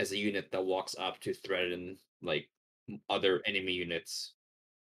unit that walks up to threaten, like, other enemy units.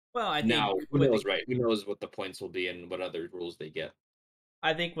 well, Now, who knows, right? Who knows what the points will be and what other rules they get.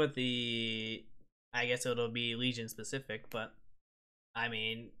 I think with the, I guess it'll be Legion specific, but I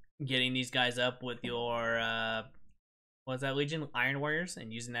mean, getting these guys up with your what's that Legion Iron Warriors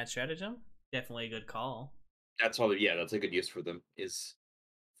and using that stratagem, definitely a good call. That's all. Yeah, that's a good use for them. Is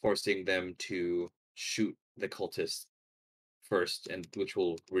forcing them to shoot the cultist first, and which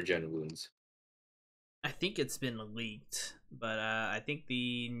will regen wounds. I think it's been leaked, but I think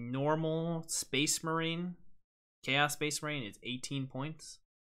the normal Space Marine, Chaos Space Marine, is 18 points.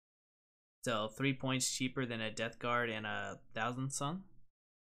 So 3 points cheaper than a Death Guard and a Thousand Sun.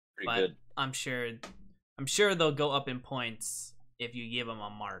 Pretty But good. I'm sure they'll go up in points if you give them a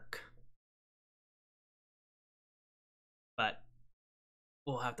mark. But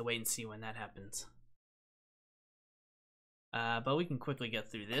we'll have to wait and see when that happens. But we can quickly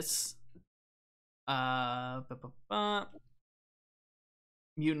get through this.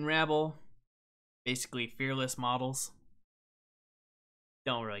 Mutant Rabble, basically fearless models.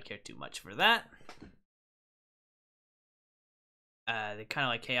 Don't really care too much for that. They're kind of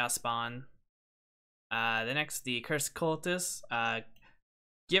like Chaos Spawn. The Cursed Cultists.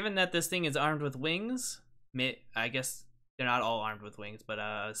 Given that this thing is armed with wings, I guess they're not all armed with wings,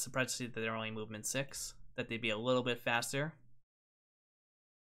 but surprised to see that they're only movement 6. That they'd be a little bit faster.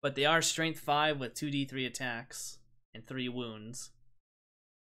 But they are strength 5 with 2d3 attacks and 3 wounds.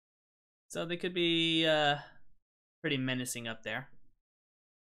 So they could be pretty menacing up there.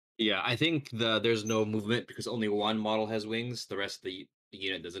 Yeah, I think there's no movement because only one model has wings. The rest of the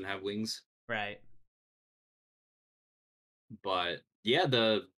unit doesn't have wings. Right. But yeah,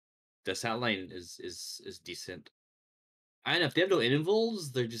 the satellite is decent. And if they have no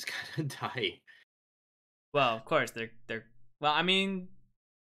invulns, they're just kind of die. Well, of course they're well, I mean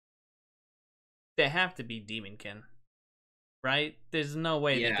they have to be Demonkin, right? There's no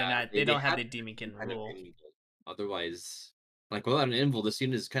way that they're Yeah, not they they don't have have the to Demonkin kind of rule. invul. Otherwise, like without an invul, this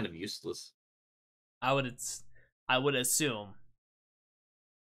unit is kind of useless. I would I would assume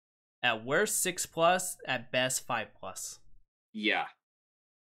at worst 6+, at best 5+. Yeah,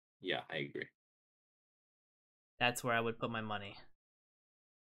 yeah, I agree. That's where I would put my money.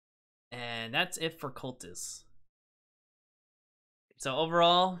 And that's it for Cultists. So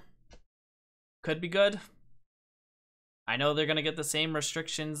overall, could be good. I know they're gonna get the same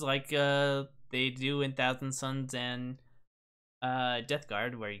restrictions like they do in Thousand Suns and Death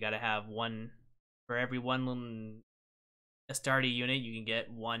Guard, where you gotta have one for every one Astartes unit. You can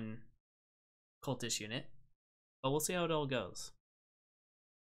get one Cultist unit, but we'll see how it all goes.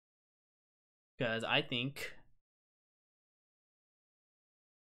 Because I think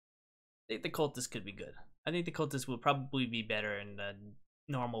the Cultists could be good. I think the Cultists will probably be better in the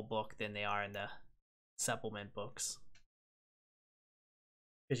normal book than they are in the supplement books.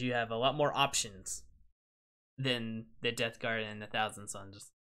 Because you have a lot more options than the Death Guard and the Thousand Suns.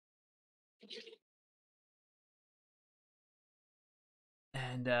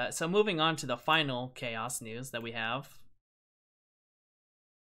 And so moving on to the final Chaos news that we have.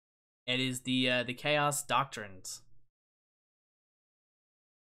 It is the Chaos Doctrines.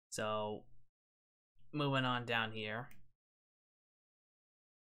 So moving on down here.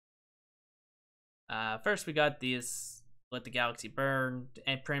 First we got these Let the Galaxy Burn,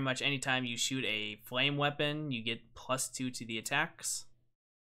 and pretty much anytime you shoot a flame weapon, you get +2 to the attacks,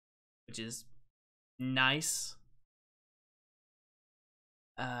 which is nice.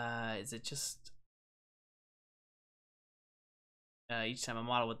 Is it just each time a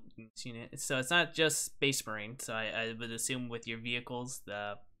model with unit? So it's not just Space Marine. So I would assume with your vehicles,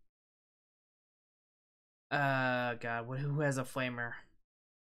 the God, who has a flamer?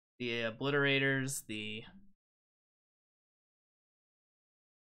 The Obliterators, the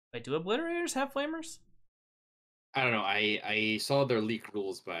wait, do Obliterators have flamers? I don't know. I saw their leak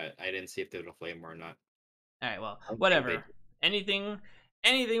rules, but I didn't see if they had a flame or not. All right, well, I don't think they whatever. do.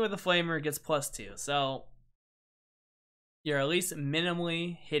 Anything with a flamer gets +2. So you're at least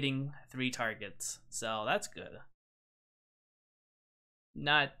minimally hitting 3 targets. So that's good.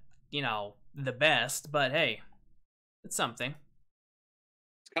 Not, the best, but hey, it's something.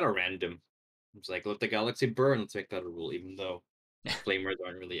 It's kind of random. It's like let the galaxy burn. Let's make that a rule, even though flamers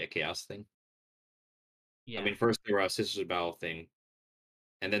aren't really a chaos thing. I Yeah. mean, first there were a Sisters of Battle thing,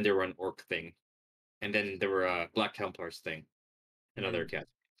 and then there were an Orc thing, and then there were a Black Templars thing, another And chaos.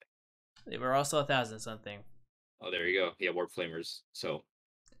 they were also 1,000 something. Oh, there you go. Yeah, Warp Flamers. So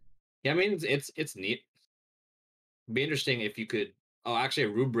yeah, I mean it's neat. It'd be interesting if you could. Oh, actually,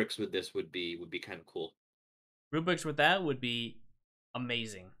 rubrics with this would be kind of cool. Rubrics with that would be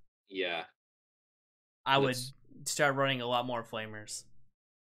amazing. Yeah, I would that's start running a lot more flamers.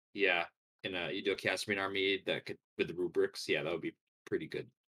 yeah. In you do a Chaos Marine army that could with the rubrics. Yeah, that would be pretty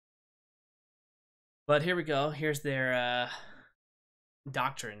good. But here we go. Here's their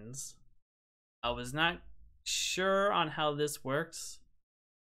doctrines. I was not sure on how this works.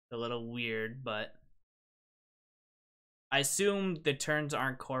 A little weird, but I assume the turns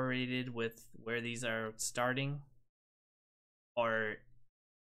aren't correlated with where these are starting, or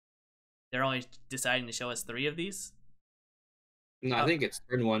they're only deciding to show us 3 of these. No, I Oh, think it's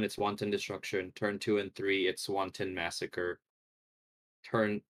turn 1, it's Wanton Destruction. Turn 2 and 3, it's Wanton Massacre.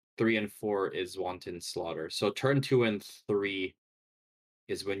 Turn 3 and 4 is Wanton Slaughter. So turn 2 and 3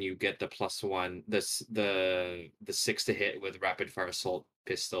 is when you get the +1, the 6 to hit with rapid fire assault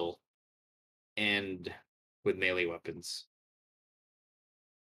pistol and with melee weapons.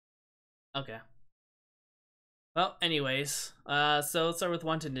 okay. Well, anyways, so let's start with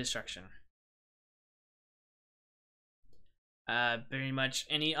Wanton Destruction. Pretty much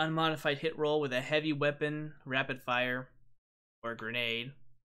any unmodified hit roll with a heavy weapon, rapid fire, or grenade,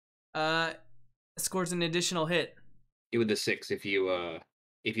 uh, scores an additional hit. With the 6, if you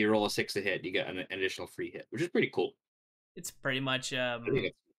roll a 6 to hit, you get an additional free hit, which is pretty cool. It's pretty much, I think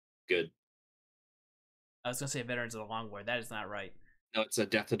it's good. I was gonna say Veterans of the Long War. That is not right. No, it's a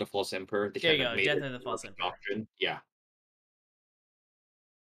Death to the False Emperor. They There kind you of go, made Death it of the more of False a Emperor. doctrine. Yeah.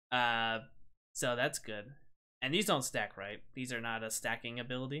 Uh, so that's good. And these don't stack, right? These are not a stacking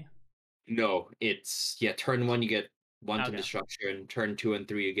ability. No, it's turn 1 you get Wanton Okay. Destruction, turn 2 and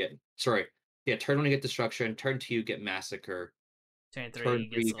 3 you get turn 1 you get Destruction, turn 2 you get Massacre, Turn 3, turn you 3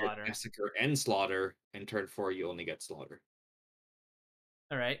 get you get Slaughter. Massacre and Slaughter, and turn 4 you only get Slaughter.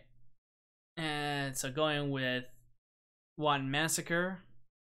 All right. And so going with one Massacre,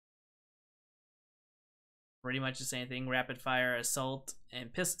 pretty much the same thing. Rapid fire, assault,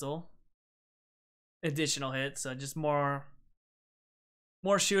 and pistol. Additional hits, so just more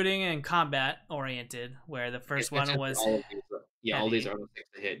shooting and combat oriented. Where the first one Except for was all of these, all these heavy. are 6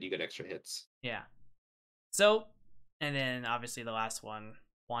 to hit, you get extra hits. Yeah. So, and then obviously the last one,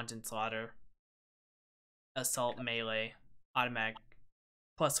 Wanton Slaughter, assault, melee, automatic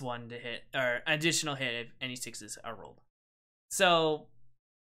 +1 to hit, or additional hit if any 6s are rolled. So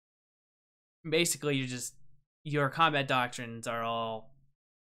basically, your combat doctrines are all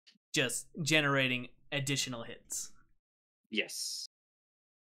just generating additional hits, Yes.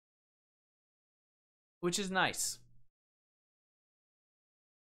 which is nice.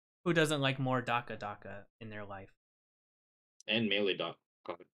 Who doesn't like more Daka Daka in their life? And melee dot.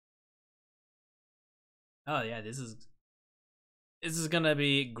 Oh yeah, this is gonna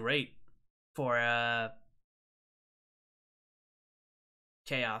be great for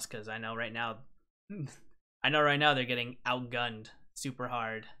Chaos, because I know right now they're getting outgunned super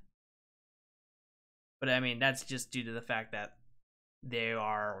hard. But I mean, that's just due to the fact that they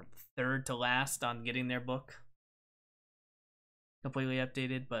are third to last on getting their book completely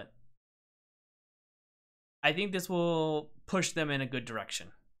updated, but I think this will push them in a good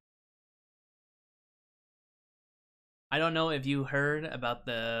direction. I don't know if you heard about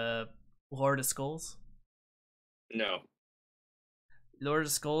the Lord of Skulls. No. Lord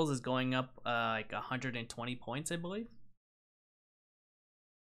of Skulls is going up like 120 points, I believe.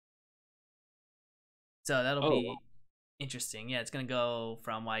 So that'll Oh, wow. be interesting. Yeah, it's gonna go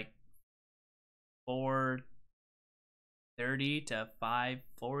from like 430 to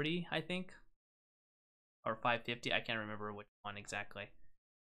 540, I think, or 550. I can't remember which one exactly.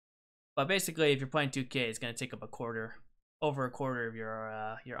 But basically, if you're playing 2K, it's gonna take up over a quarter of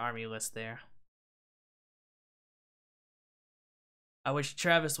your army list there. I wish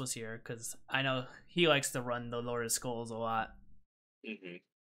Travis was here because I know he likes to run the Lord of Skulls a lot. Mm-hmm.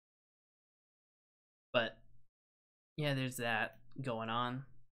 But yeah, there's that going on.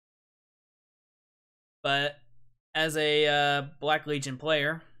 But as a Black Legion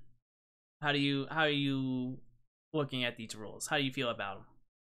player, how are you looking at these rules? How do you feel about them?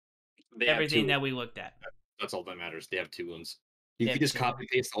 They have Everything 2. that we looked at. That's all that matters. They have 2 wounds. They If you have just two. copy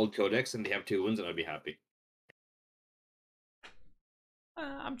paste the old codex and they have 2 wounds, then I'd be happy.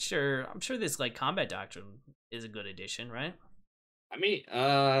 I'm sure. I'm sure this like combat doctrine is a good addition, right? I mean,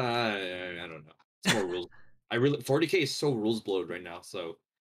 I don't know. It's more rules. 40K is so rules bloated right now. So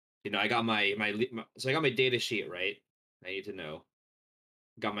I got so I got my data sheet right. I need to know.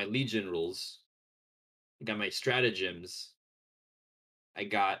 Got my Legion rules. I got my stratagems. I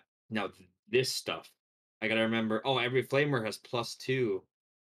got now this stuff. I gotta remember. Oh, every flamer has +2.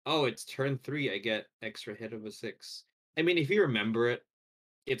 Oh, it's turn 3. I get extra hit of a 6. I mean, if you remember it,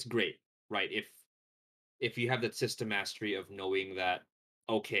 it's great, right? If you have that system mastery of knowing that,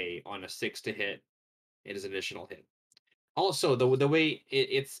 okay, on a 6 to hit, it is an additional hit. Also, the way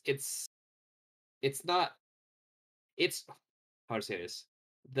it's not it's how to say this.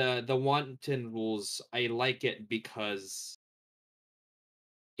 The wanton rules, I like it because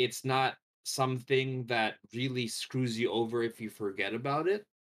it's not something that really screws you over if you forget about it.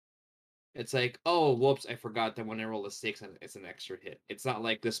 It's like, oh, whoops, I forgot that when I roll a 6, and it's an extra hit. It's not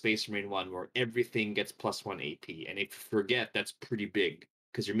like the Space Marine one where everything gets +1 AP, and if you forget, that's pretty big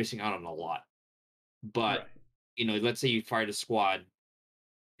because you're missing out on a lot. But Right. let's say you fired a squad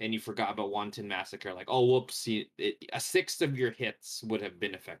and you forgot about Wanton Massacre, like, oh, whoops, a sixth of your hits would have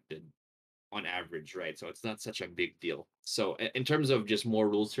been affected on average, right? So it's not such a big deal. So in terms of just more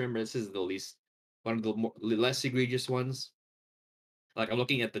rules to remember, this is the least one of the less egregious ones. Like I'm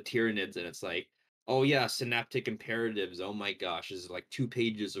looking at the Tyranids and it's like, oh yeah, synaptic imperatives. Oh my gosh, there's like 2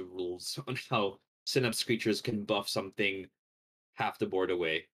 pages of rules on how synapse creatures can buff something half the board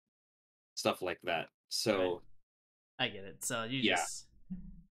away, stuff like that. Right. So I get it. So you yeah, just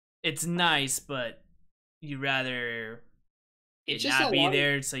it's nice, but you rather it's it just a not be lot of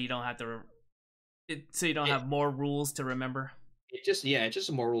there so you don't have to so you don't it. have more rules to remember. It's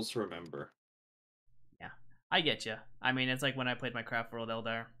just more rules to remember. Yeah. I get you. I mean, it's like when I played my Craft World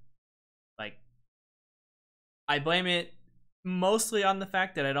Eldar. Like I blame it mostly on the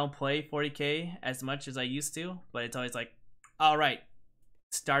fact that I don't play 40k as much as I used to, but it's always like, all right,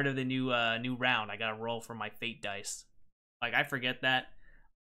 start of the new round, I gotta roll for my fate dice. Like I forget that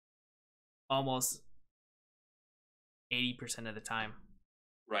almost 80% of the time.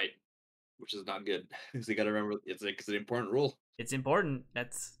 Right, which is not good. Because you got to remember, it's an important rule. It's important.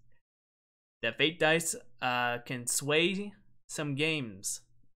 That's that fate dice can sway some games.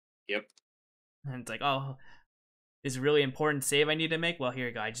 Yep. And it's like, oh, this really important save I need to make. Well, here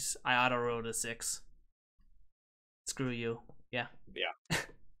you go. I auto rolled a 6. Screw you. Yeah. Yeah.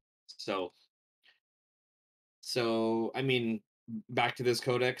 So I mean, back to this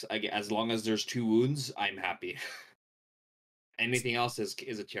codex. As long as there's 2 wounds, I'm happy. Anything else is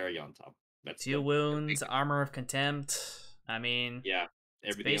a cherry on top. That's 2 the big wounds, armor of contempt. I mean, yeah.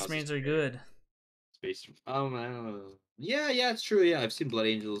 Everything space else is marines are cherry. good. Space. I don't know. Yeah, it's true. Yeah, I've seen Blood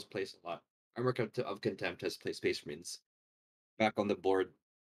Angels place a lot. Armor of Contempt has placed Space Marines back on the board,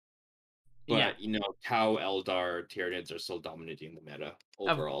 Yeah. but Tau, Eldar, Tyranids are still dominating the meta Of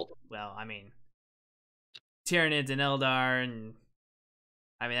overall. well, I mean, Tyranids and Eldar, and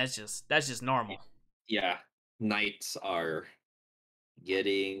I mean that's just normal. Yeah, Knights are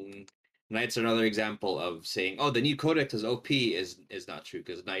getting. Knights are another example of saying, "Oh, the new codex is OP," is not true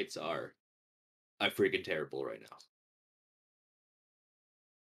because Knights are freaking terrible right now.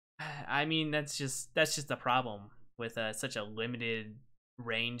 I mean, that's just the problem with such a limited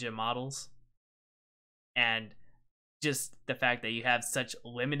range of models, and just the fact that you have such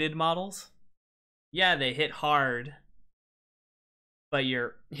limited models. Yeah, they hit hard, but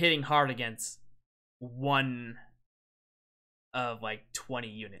you're hitting hard against one of like 20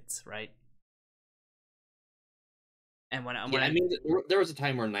 units, right? And when Yeah, I I mean, there was a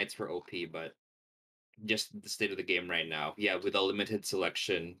time where Knights were OP, but just the state of the game right now. Yeah, with a limited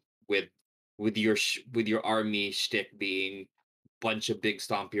selection, with with your army shtick being bunch of big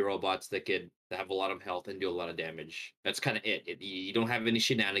stompy robots that have a lot of health and do a lot of damage. That's kind of it. You don't have any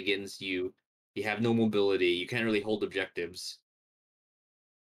shenanigans. You have no mobility. You can't really hold objectives.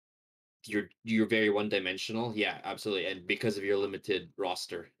 You're very one dimensional. Yeah, absolutely. And because of your limited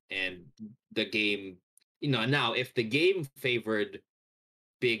roster and the game, now if the game favored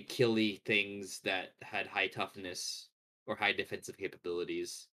big killy things that had high toughness or high defensive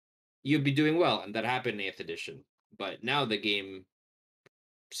capabilities, you'd be doing well, and that happened in 8th edition. But now the game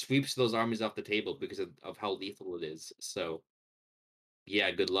sweeps those armies off the table because of how lethal it is. So yeah,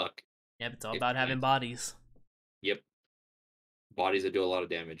 good luck. Yep, it's all If about having bodies. Yep, bodies that do a lot of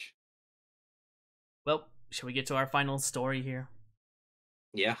damage. Well, should we get to our final story here?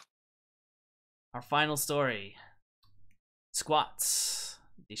 Yeah, Our final story. Squats.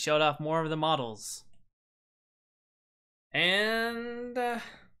 They showed off more of the models. And they're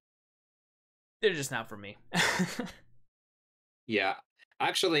just not for me. yeah.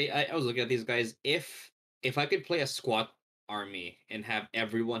 Actually, I was looking at these guys. If I could play a squat army and have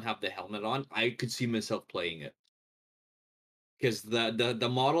everyone have the helmet on, I could see myself playing it. Because the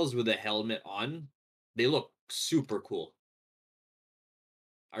models with the helmet on, they look super cool.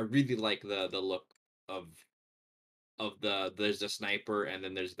 I really like the look of there's the sniper and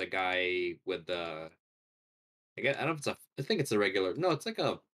then there's the guy with the I don't know if it's I think it's a regular, no, it's like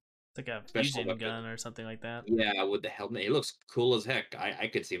a It's like a special fusion weapon. gun or something like that. Yeah, with the helmet. It looks cool as heck. I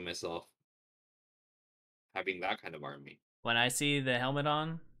could see myself having that kind of army. When I see the helmet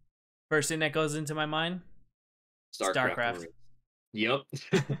on, first thing that goes into my mind, StarCraft StarCraft. Marines. Yep.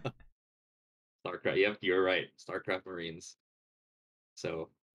 StarCraft. Yep, you're right. StarCraft Marines. So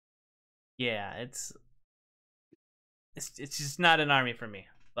Yeah, it's just not an army for me.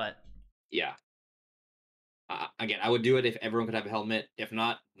 But yeah. Again, I would do it if everyone could have a helmet. If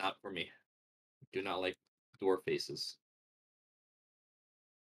not, not for me. Do not like dwarf faces.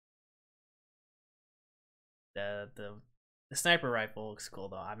 The sniper rifle looks cool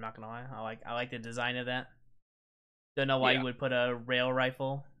though. I'm not gonna lie. I like the design of that. Don't know why you Yeah. would put a rail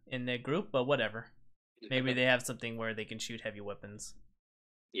rifle in the group, but whatever. Maybe they have something where they can shoot heavy weapons.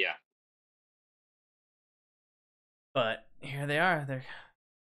 Yeah. But here they are.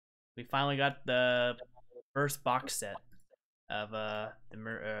 We finally got the first box set of the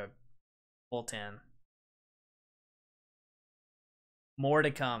Votann. More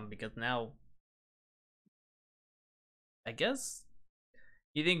to come because now I guess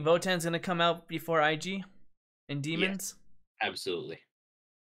you think Votann's gonna come out before IG and Yes. Demons? Absolutely.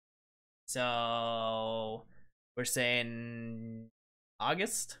 So we're saying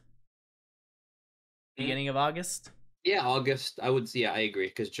August? Mm, Beginning of August? Yeah, August. I would. Yeah, I agree.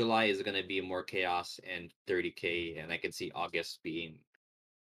 Because July is going to be more chaos and 30K, and I can see August being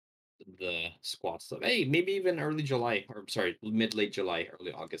the squat stuff. Hey, maybe even early July, or sorry, mid late July,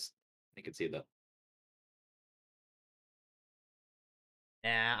 early August. I could see that.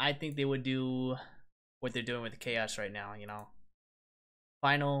 Yeah, I think they would do what they're doing with Chaos right now, you know.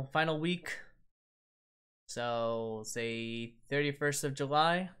 Final week. So say 31st of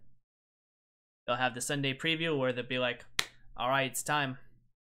July. They'll have the Sunday preview where they'll be like, alright, it's time.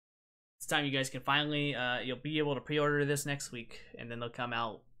 It's time you guys can finally you'll be able to pre-order this next week, and then they'll come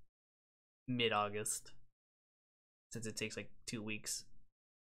out mid-August. Since it takes like 2 weeks.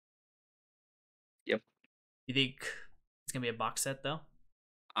 Yep. You think it's gonna be a box set though?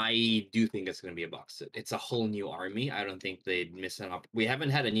 I do think it's going to be a box set. It's a whole new army. I don't think they'd miss an up. We haven't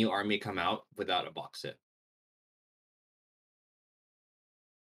had a new army come out without a box set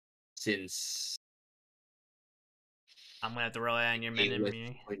since I'm gonna have to rely on your AOS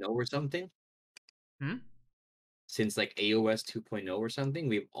memory. 2.0 or something. Hmm? Since like AOS 2.0 or something,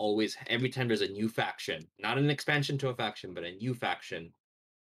 we've always, every time there's a new faction, not an expansion to a faction, but a new faction,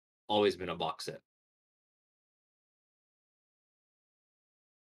 always been a box set.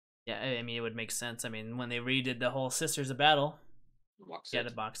 Yeah, I mean it would make sense. I mean when they redid the whole Sisters of Battle, Box yeah, the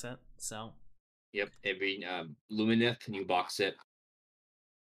set. box set. So Yep. Every Lumineth, new box set.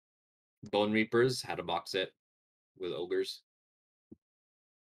 Bone Reapers had a box set with ogres.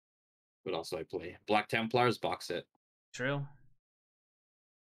 What else do I play? Black Templars box set. true.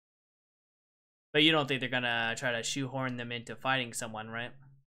 But you don't think they're gonna try to shoehorn them into fighting someone, right?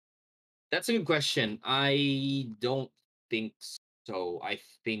 That's a good question. I don't think so. I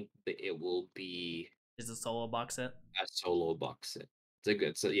think that it will be Is a solo box set? a solo box set. It's a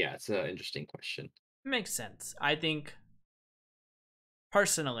good. So yeah, it's an interesting question. Makes sense. I think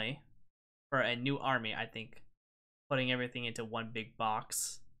personally, for a new army, I think putting everything into one big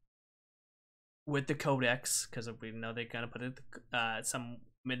box with the codex, because we know they're gonna put some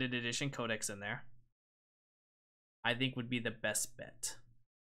limited edition codex in there. I think would be the best bet.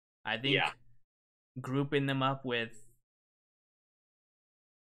 I Yeah. think grouping them up with,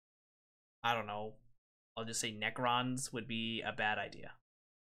 I don't know, I'll just say Necrons would be a bad idea.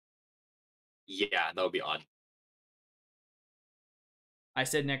 Yeah, that would be odd. I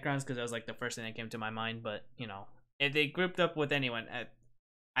said Necrons because that was like the first thing that came to my mind, but you know, if they grouped up with anyone,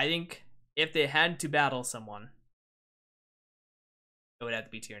 I think if they had to battle someone, it would have to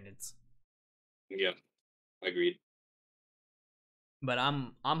be Tyranids. Yeah, agreed. But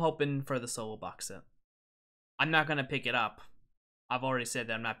I'm hoping for the solo box set. I'm not gonna pick it up. I've already said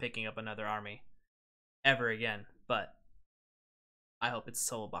that I'm not picking up another army ever again, but I hope it's a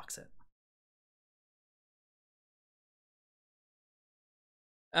solo box set.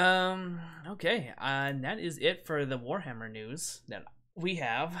 Okay, and that is it for the Warhammer news that we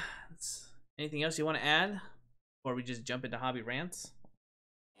have. Anything else you want to add, or we just jump into hobby rants?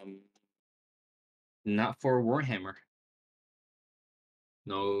 Um, Not for Warhammer.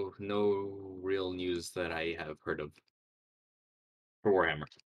 No, no real news that I have heard of for Warhammer.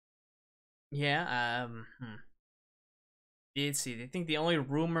 Yeah. Let's see. I think the only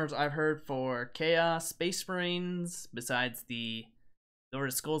rumors I've heard for Chaos Space Marines, besides the Lord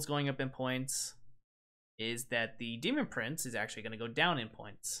of Skulls going up in points, is that the Demon Prince is actually going to go down in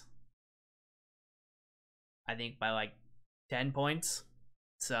points. I think by like 10 points.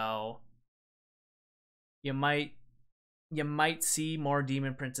 So you might see more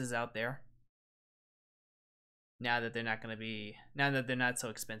Demon Princes out there now that they're not so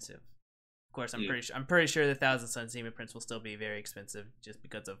expensive. Of course, I'm pretty sure the Thousand Suns Demon Prince will still be very expensive just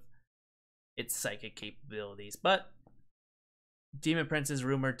because of its psychic capabilities. But Demon Prince is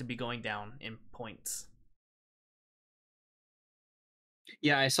rumored to be going down in points.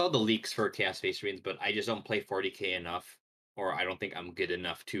 Yeah, I saw the leaks for Chaos Space Marines, but I just don't play 40K enough, or I don't think I'm good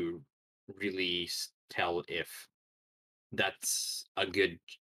enough to really tell that's a good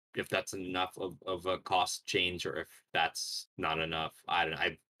if that's enough of a cost change or if that's not enough. I don't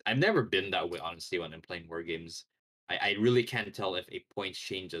know. I've never been that way, honestly, when I'm playing war games. I really can't tell if a points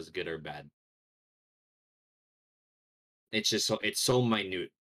change is good or bad. It's so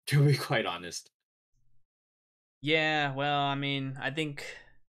minute, to be quite honest. Yeah, well, I mean, I think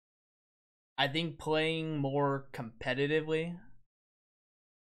playing more competitively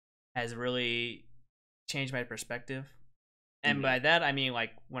has really changed my perspective. And Hmm. by that I mean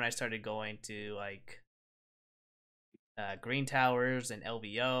like when I started going to like Green Towers and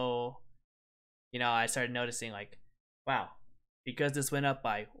LVO, I started noticing like, wow, because this went up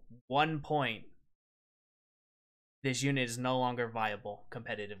by 1 point, this unit is no longer viable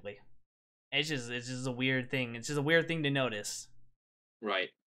competitively. It's just a weird thing. It's just a weird thing to notice. Right.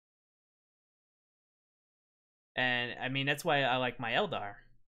 And I mean that's why I like my Eldar,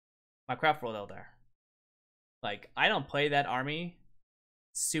 my Craft World Eldar. Like I don't play that army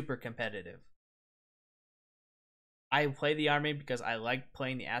super competitive. I play the army because I like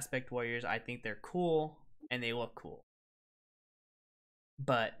playing the aspect warriors. I think they're cool and they look cool.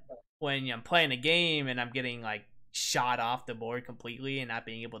 But when I'm playing a game and I'm getting like shot off the board completely and not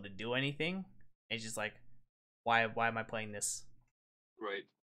being able to do anything, it's just like, why am I playing this? Right.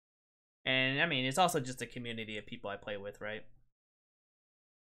 And I mean, it's also just a community of people I play with, right?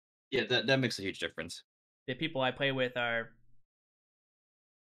 Yeah, that makes a huge difference. The people I play with are,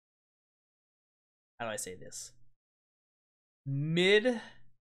 how do I say this? Mid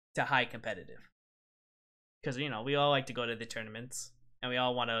to high competitive. Because, we all like to go to the tournaments and we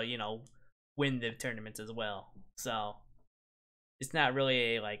all want to, win the tournaments as well. So it's not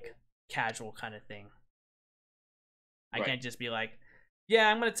really a like casual kind of thing. I Right. can't just be like, yeah,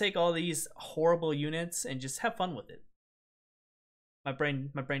 I'm gonna take all these horrible units and just have fun with it. My brain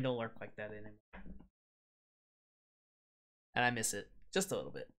don't work like that anymore, and I miss it just a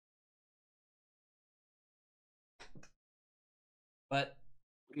little bit. But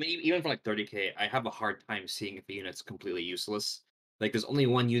I mean, even for like 30K, I have a hard time seeing if a unit's completely useless. Like, there's only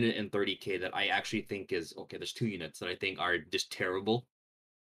one unit in 30K that I actually think is okay. There's two units that I think are just terrible,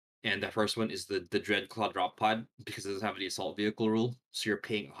 and the first one is the Dreadclaw drop pod because it doesn't have the assault vehicle rule, so you're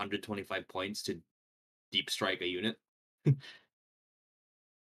paying 125 points to deep strike a unit.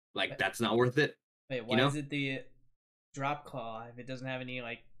 Like, wait, that's not worth it, wait, you why know? is it the drop claw if it doesn't have any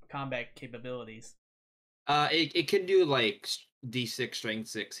like combat capabilities? It can do like D6 strength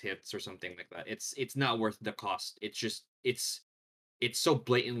 6 hits or something like that. It's not worth the cost. It's so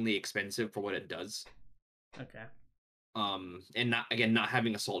blatantly expensive for what it does. Okay. And not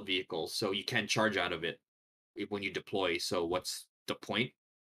having assault vehicles, so you can't charge out of it when you deploy. So what's the point?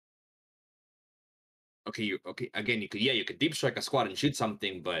 Okay, again, you could deep strike a squad and shoot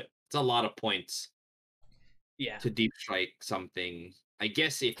something, but it's a lot of points Yeah, to deep strike something. I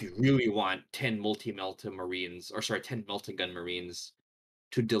guess if you really want 10 multi-melta marines, or sorry, 10 melta gun marines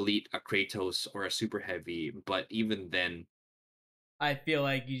to delete a Kratos or a super heavy, but even then, I feel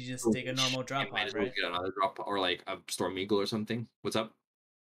like you just you take a normal drop might pod, as well right? get another drop or like a Storm Eagle or something. What's up?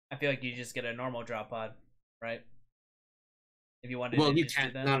 I feel like you just get a normal drop pod, right? If you wanted to Well, you just do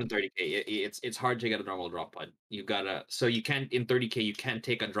can't that. not in 30K. It's hard to get a normal drop pod. You gotta so you can't in 30K you can't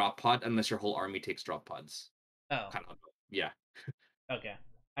take a drop pod unless your whole army takes drop pods. Oh, Kind of yeah. okay.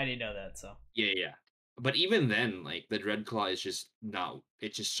 I didn't know that, so Yeah. But even then, like the Dreadclaw is just not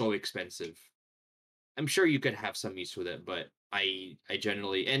it's just so expensive. I'm sure you could have some use with it, but I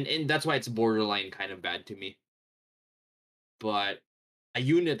generally and that's why it's borderline kind of bad to me. But a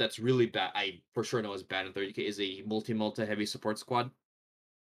unit that's really bad, I for sure know is bad in 30K is a multi-multi heavy support squad.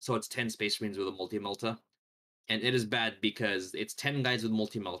 So it's 10 Space Marines with a multi-multi. And it is bad because it's 10 guys with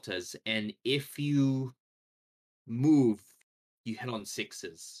multi-multas, and if you move, you hit on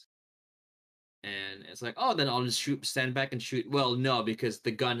sixes. And it's like, oh, then I'll just stand back and shoot. Well, no, because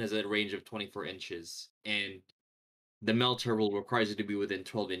the gun has a range of 24 inches, and the melter will require you to be within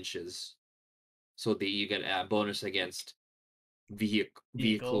 12 inches. So that you get a bonus against vehicles.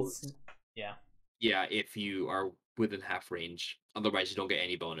 vehicles. Yeah. Yeah, if you are within half range. Otherwise, you don't get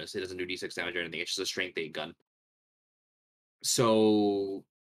any bonus. It doesn't do d6 damage or anything. It's just a strength 8 gun. So,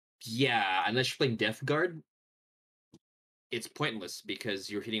 yeah, unless you're playing Death Guard, it's pointless because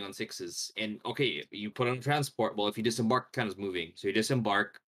you're hitting on sixes. And okay, you put on transport. Well, if you disembark, kind of moving. So you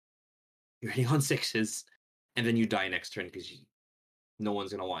disembark, you're hitting on sixes, and then you die next turn because no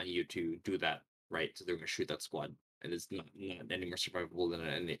one's gonna want you to do that, right? So they're gonna shoot that squad, and it's not any more survivable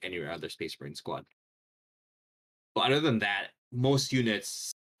than any other Space Marine squad. But other than that, most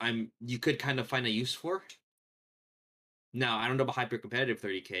units you could kind of find a use for. Now, I don't know about hyper competitive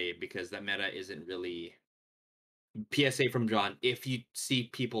 30k because that meta isn't really PSA from John. If you see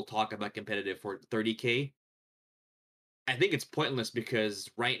people talk about competitive for 30k, I think it's pointless because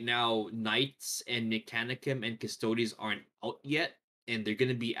right now Knights and Mechanicum and Custodes aren't out yet, and they're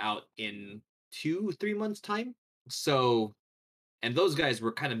gonna be out in 2-3 months time. So, and those guys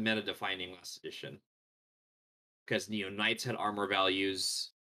were kind of meta defining last edition because Knights had armor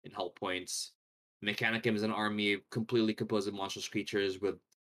values and health points. Mechanicum is an army completely composed of monstrous creatures with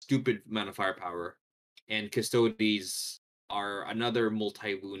stupid amount of firepower, and Custodes are another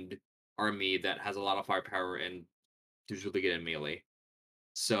multi-wound army that has a lot of firepower and is really good in melee.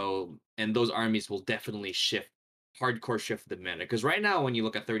 So, and those armies will definitely hardcore shift the meta. Because right now, when you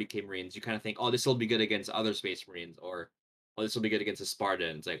look at 30k Marines, you kind of think, oh, this will be good against other Space Marines, or oh, this will be good against a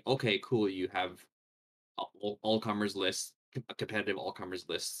Spartan. It's like, okay, cool, you have all-comers lists, competitive all-comers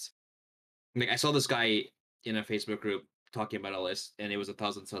lists. Like, I saw this guy in a Facebook group talking about a list, and it was a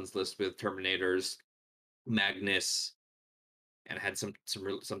Thousand Suns list with Terminators, Magnus, and had some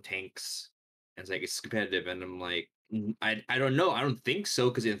tanks. And it's like it's competitive, and I'm like, I don't know, I don't think so,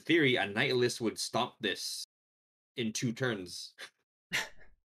 because in theory, a Night list would stomp this in 2 turns.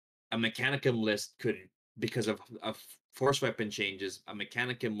 A Mechanicum list could, because of force weapon changes, a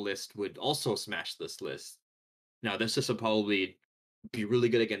Mechanicum list would also smash this list. Now, this list would probably be really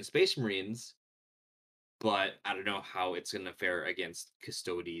good against Space Marines, but I don't know how it's gonna fare against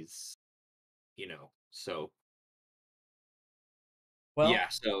Custodes, So Well, yeah,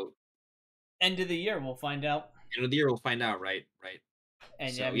 so end of the year we'll find out. end of the year we'll find out, right? Right.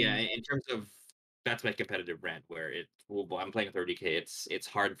 And yeah, I So yeah, mean, in terms of that's my competitive rant where I'm playing 30k. It's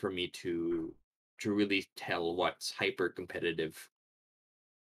hard for me to really tell what's hyper competitive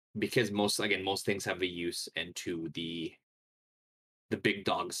because most things have a use, and the big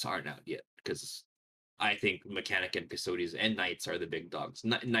dogs aren't out yet because I think Mechanic and Custodes and Knights are the big dogs.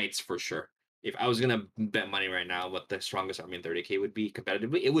 Knights for sure. If I was gonna bet money right now what the strongest army in 30k would be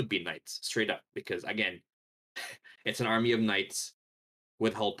competitively, it would be Knights straight up because again, it's an army of Knights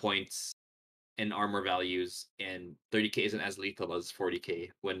with hull points and armor values, and 30k isn't as lethal as 40k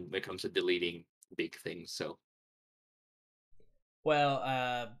when it comes to deleting big things. So well,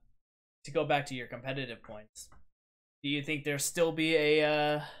 to go back to your competitive points, do you think there'll still be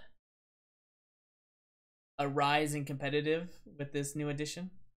a rise in competitive with this new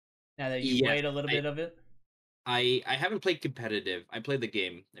edition? Now that you've yes, played a little bit of it? I haven't played competitive. I played the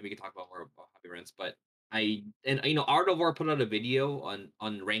game, and we can talk about more about hobby rants. But Art of War put out a video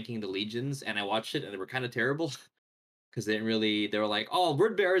on ranking the legions, and I watched it, and they were kind of terrible because they were like, oh,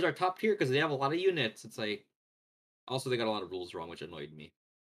 word bearers are top tier because they have a lot of units. It's like also they got a lot of rules wrong, which annoyed me.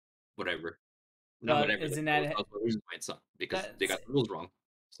 Whatever, not Well, whatever. isn't That was the reason why it sucked because they that's got the rules wrong.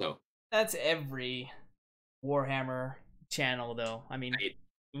 So that's every Warhammer channel though. I mean, I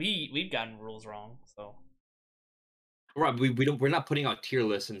we've gotten rules wrong, so Right, we're not putting out tier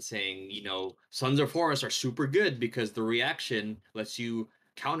lists and saying, Sons of Forest are super good because the reaction lets you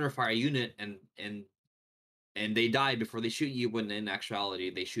counterfire a unit and they die before they shoot you when in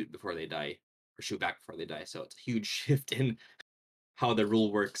actuality they shoot before they die or shoot back before they die. So it's a huge shift in how the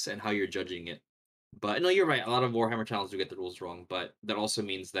rule works and how you're judging it. But no, you're right. A lot of Warhammer channels do get the rules wrong, but that also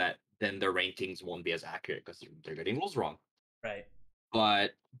means that then their rankings won't be as accurate because they're getting rules wrong. right.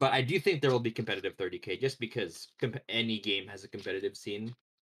 But I do think there will be competitive 30k just because any game has a competitive scene,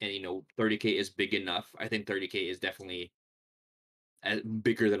 and 30k is big enough. I think 30k is definitely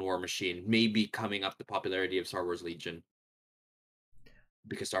bigger than War Machine, maybe coming up the popularity of Star Wars Legion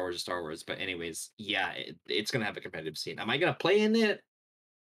because Star Wars is Star Wars. But anyways, yeah, it's gonna have a competitive scene. Am I gonna play in it?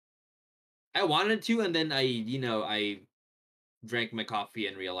 I wanted to, and then I drank my coffee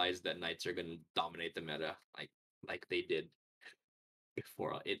and realized that Knights are gonna dominate the meta like they did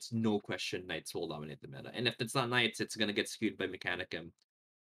before. It's no question Knights will dominate the meta. And if it's not Knights, it's gonna get skewed by Mechanicum,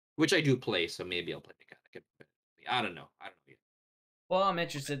 which I do play, so maybe I'll play Mechanicum. I don't know. I don't know yet. Well, I'm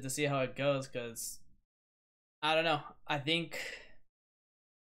interested to see how it goes because I don't know. I think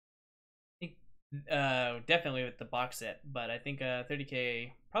definitely with the box set, but I think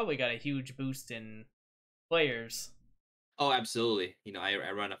 30k probably got a huge boost in players. Oh, absolutely. I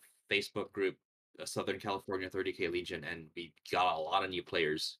run a Facebook group, a Southern California 30k Legion, and we got a lot of new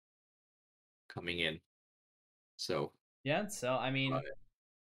players coming in. So Yeah, so uh, I mean,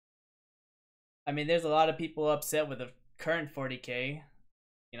 there's a lot of people upset with the current 40k.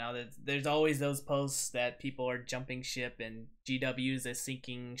 You know, there's always those posts that people are jumping ship and GW is a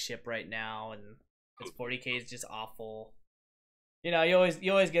sinking ship right now, and this 40k is just awful. You know, you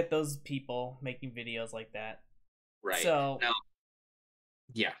always get those people making videos like that. right So now,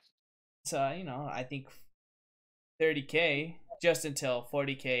 yeah, so I think 30K just until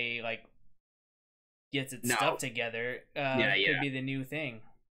 40K like gets its stuff Now, together. yeah, Could yeah. be the new thing.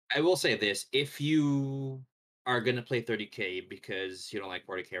 I will say this: if you are gonna play 30K because you don't like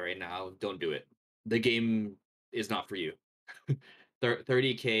 40K right now, don't do it. The game is not for you.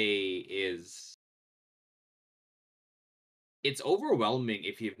 30K is it's overwhelming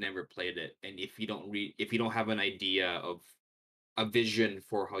if you've never played it and if you don't have an idea of a vision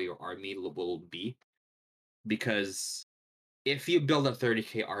for how your army will be, because if you build a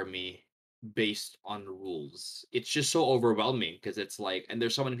 30K army based on rules, it's just so overwhelming because it's like, and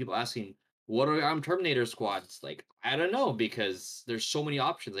there's so many people asking, what are Terminator squads? Like, I don't know, because there's so many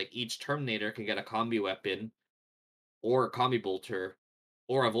options. Like, each Terminator can get a combi weapon, or a combi bolter,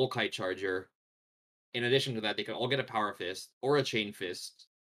 or a Volkite charger. In addition to that, they can all get a power fist, or a chain fist,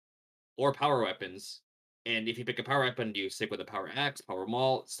 or power weapons. And if you pick a power weapon, do you stick with a power axe, power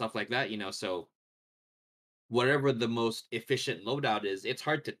maul, stuff like that? So whatever the most efficient loadout is, it's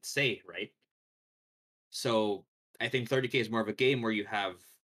hard to say, right? So I think 30K is more of a game where you have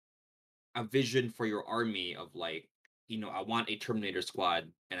a vision for your army of like, I want a Terminator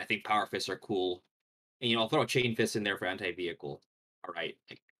squad, and I think power fists are cool, and I'll throw a chain fist in there for anti-vehicle. All right,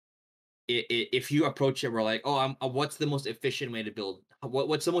 like, if you approach it, we're like, oh, what's the most efficient way to build?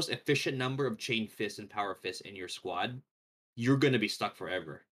 What's the most efficient number of chain fists and power fists in your squad? You're gonna be stuck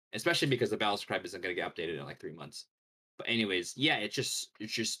forever, especially because the battle scribe isn't gonna get updated in like 3 months. But anyways, yeah, it's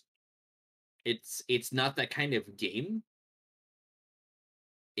not that kind of game.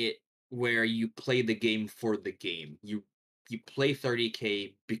 It Where you play the game for the game. You play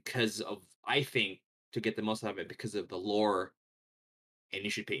 30K because of, I think, to get the most out of it, because of the lore, and you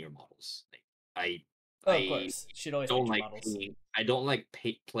should paint your models. Like, I Oh, of I course. Should always don't paint your like models. painting. I don't like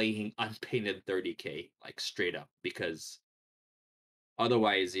playing unpainted 30K, like, straight up, because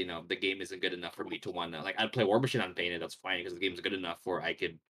otherwise, the game isn't good enough for me to want to, like, I'd play War Machine unpainted. That's fine because the game's good enough where I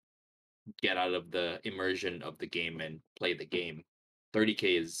could get out of the immersion of the game and play the game.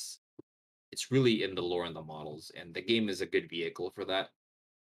 30K is it's really in the lore and the models, and the game is a good vehicle for that.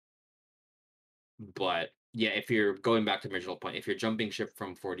 But yeah, if you're going back to the original point, if you're jumping ship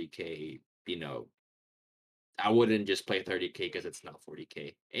from 40K, I wouldn't just play 30K because it's not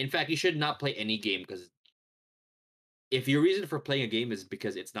 40K. In fact, you should not play any game, because if your reason for playing a game is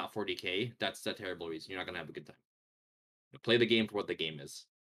because it's not 40K, that's a terrible reason. You're not gonna have a good time. Play the game for what the game is.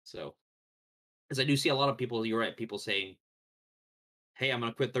 So, because I do see a lot of people, you're right, people saying, "Hey, I'm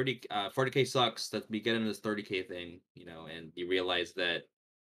gonna quit 40K sucks. Let's be getting this 30K thing," and you realize that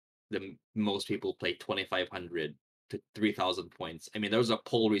most people play 2,500 to 3,000 points. I mean, there was a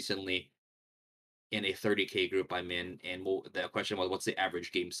poll recently in a 30K group I'm in, and the question was, what's the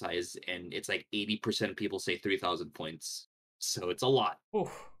average game size? And it's like 80% of people say 3,000 points. So it's a lot. Oof.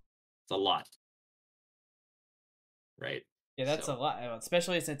 It's a lot, right? Yeah, that's a So, lot,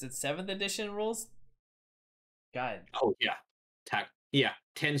 especially since it's 7th edition rules. God. oh yeah, yeah,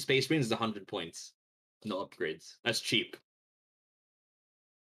 10 Space Marines is 100 points. No upgrades. That's cheap.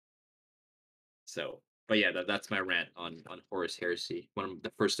 So, but yeah, that's my rant on Horus Heresy. One of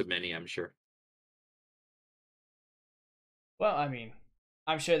the first of many, I'm sure. Well, I mean,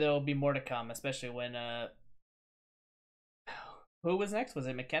 I'm sure there will be more to come, especially when who was next? Was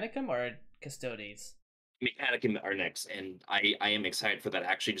it Mechanicum or Custodes? Mechanicum are next, and I am excited for that.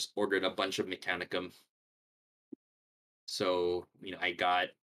 I actually just ordered a bunch of Mechanicum. So, I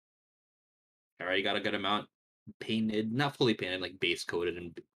already got a good amount painted, not fully painted, like base coated.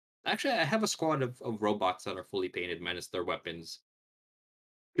 And actually, I have a squad of robots that are fully painted minus their weapons,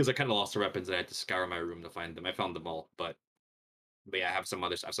 because I kind of lost their weapons and I had to scour my room to find them. I found them all, but yeah, I have some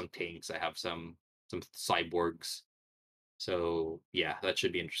others. I have some tanks. I have some cyborgs. So yeah, that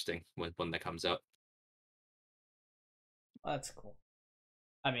should be interesting when that comes out. Well, that's cool.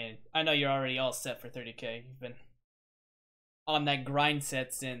 I mean, I know you're already all set for 30K. You've been on that grind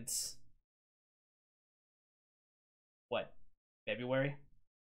set since what? February?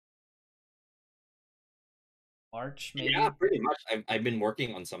 March, Yeah, maybe? pretty much. I've been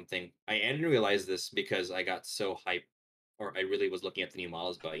working on something. I didn't realize this because I got so hyped, or I really was looking at the new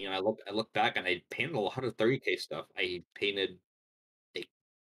models. But I look back and I painted a lot of 30K stuff. I painted like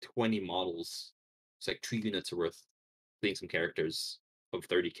 20 models. It's like 2 units worth, including some characters of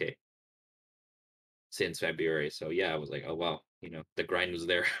 30K since February. So yeah, I was like, oh wow, the grind was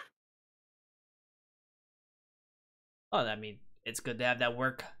there. Oh, I mean, it's good to have that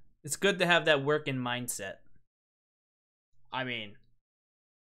work. It's good to have that work in mindset. I mean,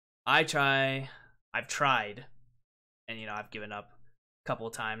 I've tried, and I've given up a couple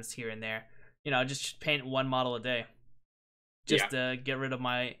of times here and there. Just paint one model a day, Yeah, just to get rid of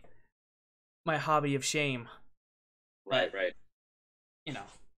my hobby of shame. But Right. you know,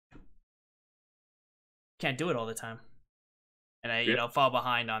 can't do it all the time, and I Yep. fall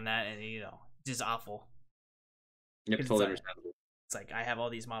behind on that, and just awful. Yep. 'Cause Totally understandable. it's like I have all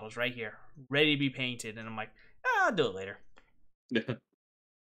these models right here, ready to be painted, and I'm like, I'll do it later.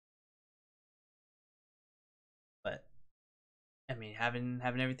 But I mean, having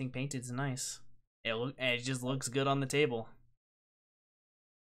everything painted is nice. It just looks good on the table.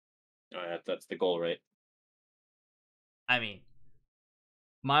 That's the goal, right? I mean,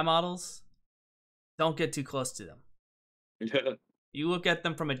 my models, don't get too close to them. You look at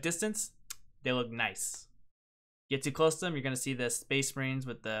them from a distance, they look nice. Get too close to them, you're gonna see the Space Marines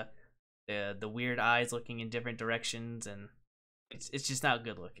with the weird eyes looking in different directions, and it's just not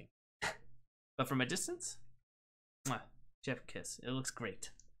good looking. But from a distance, mwah, Jeff kiss. It looks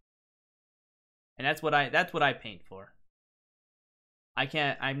great, and that's what I paint for.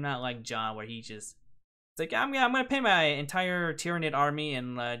 I'm not like John where he just it's like I'm gonna paint my entire Tyranid army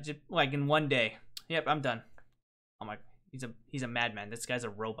in just, like in one day. Yep, I'm done. I'm like he's a madman. This guy's a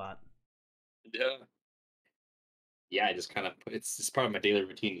robot. Yeah. Yeah, I just kind of it's part of my daily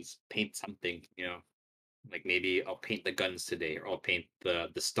routine is paint something, like maybe I'll paint the guns today or I'll paint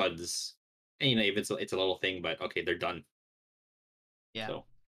the studs. And if it's a little thing, but okay, they're done. Yeah, So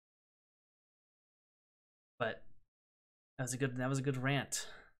but that was a good rant.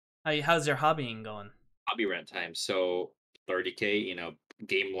 How's your hobbying going? hobby rant time. So 30K,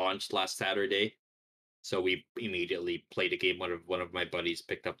 game launched last Saturday. So we immediately played a game. One of my buddies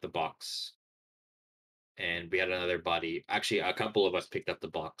picked up the box. And we had another buddy. Actually, a couple of us picked up the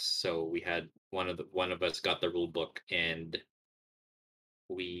box. So we had one of us got the rule book and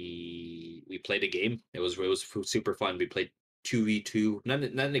we played a game. It was super fun. We played 2v2.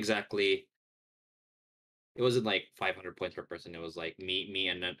 Not exactly. It wasn't like 500 points per person. It was like me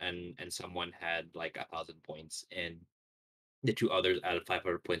and someone had like 1,000 points, and the two others added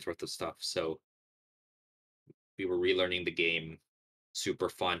 500 points worth of stuff. So we were relearning the game. Super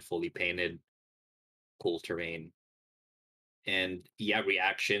fun, fully painted, cool terrain, and yeah,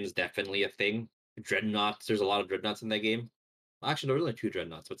 reactions definitely a thing. Dreadnoughts. There's a lot of dreadnoughts in that game. Well, actually, there were only two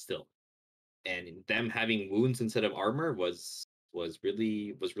dreadnoughts, but still. And them having wounds instead of armor was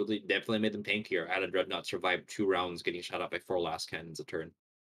really definitely made them tankier. I had a dreadnought survive 2 rounds getting shot up by 4 last cannons a turn.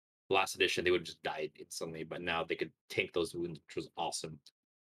 Last edition they would have just died instantly, but now they could tank those wounds, which was awesome.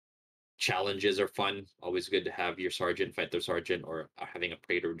 Challenges are fun. Always good to have your sergeant fight their sergeant or having a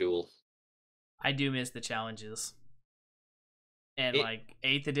Praetor duel. I do miss the challenges. And It like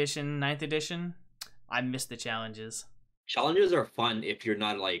 8th edition, 9th edition, I miss the challenges. Challenges are fun if you're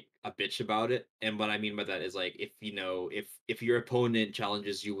not like a bitch about it. And what I mean by that is like if your opponent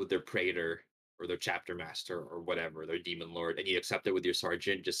challenges you with their Praetor or their chapter master or whatever, their demon lord, and you accept it with your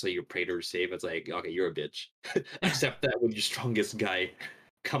sergeant just so your Praetor is safe, it's like, okay, you're a bitch. Accept that with your strongest guy.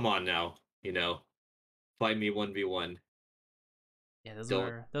 Come on now, fight me 1v1. Yeah, those Don't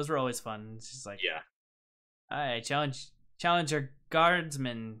were those were always fun. It's just like, Yeah. all right, challenge your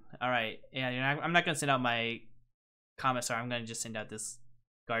guardsman. All right, yeah, I'm not gonna send out my commissar. I'm gonna just send out this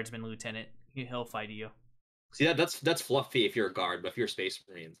guardsman lieutenant. He'll fight you. See that's fluffy if you're a guard, but if you're Space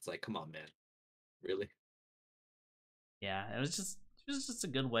Marines, it's like, come on, man. Really? Yeah, it was just a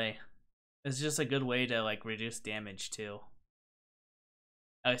good way. It's just a good way to like reduce damage too.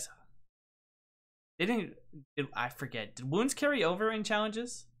 Okay, so I forget? Did wounds carry over in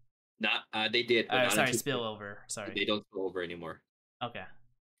challenges? Not they did, but not Sorry, into spill over. Sorry. they don't go over anymore. Okay.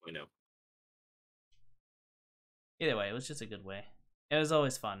 I know. Either way, it was just a good way. It was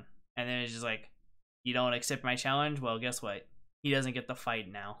always fun. And then it's just like, you don't accept my challenge? Well, guess what? He doesn't get the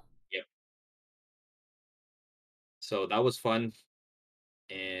fight now. Yep. So that was fun,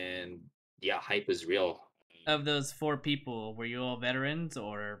 and yeah, hype is real. Of those 4 people, were you all veterans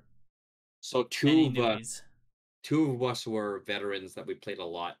or So any newbies? two of us were veterans that we played a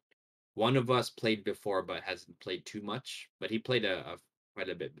lot. One of us played before, but hasn't played too much. But he played quite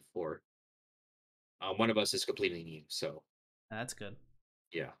a bit before. One of us is completely new, so That's good.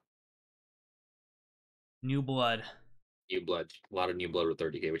 yeah, New blood. new blood, a lot of new blood with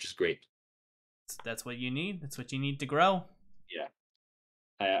 30K, which is great. That's what you need. That's what you need to grow. Yeah,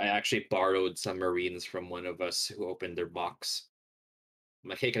 I actually borrowed some Marines from one of us who opened their box. I'm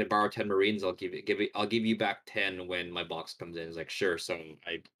like, hey, can I borrow 10 Marines? I'll give you back 10 when my box comes in. He's like, sure. So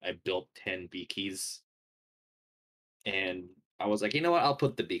I built 10 B keys, and I was like, you know what? I'll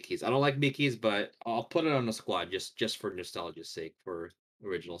put the B keys. I don't like B keys, but I'll put it on the squad just for nostalgia's sake for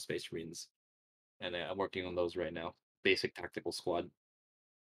original Space Marines. And I'm working on those right now. Basic tactical squad.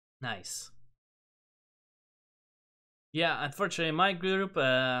 Nice. Yeah, unfortunately, in my group,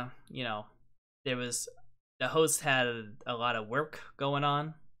 there was the host had a lot of work going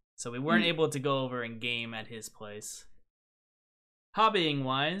on, so we weren't able to go over and game at his place. Hobbying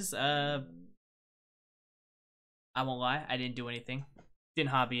wise, I won't lie, I didn't do anything. Didn't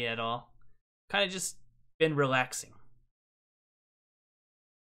hobby at all. Kind of just been relaxing.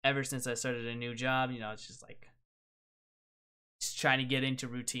 Ever since I started a new job, it's just like just trying to get into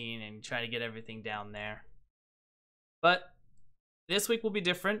routine and try to get everything down there. But this week will be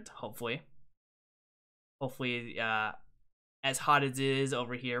different, hopefully. Hopefully, as hot as it is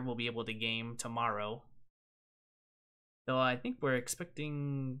over here, we'll be able to game tomorrow. Though I think we're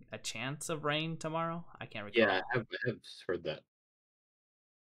expecting a chance of rain tomorrow. I can't recall. Yeah, I have heard that.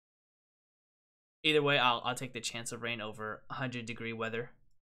 Either way, I'll take the chance of rain over 100-degree weather.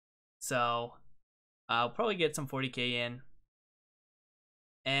 So I'll probably get some 40k in.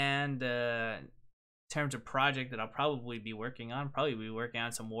 And in terms of project that I'll probably be working on,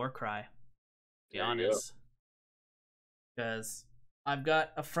 some Warcry. To be honest, because I've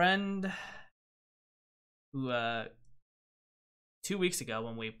got a friend who 2 weeks ago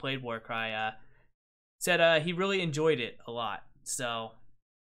when we played Warcry said he really enjoyed it a lot. So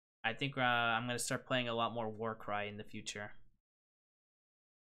I think I'm gonna start playing a lot more Warcry in the future.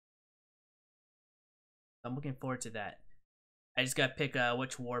 I'm looking forward to that. I just gotta pick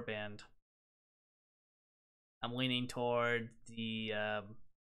which warband. I'm leaning toward the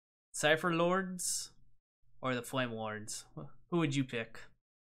Cypher Lords or the Flame Lords. Who would you pick?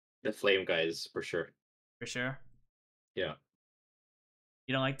 The Flame guys, for sure. For sure? Yeah.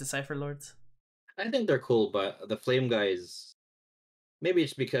 You don't like the Cypher Lords? I think they're cool, but the Flame guys, maybe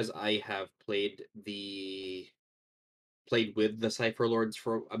it's because I have played with the Cypher Lords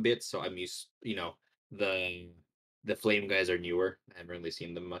for a bit, so I'm used, the Flame guys are newer. I haven't really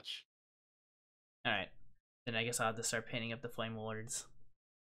seen them much. Alright. Then I guess I'll have to start painting up the Flame Lords.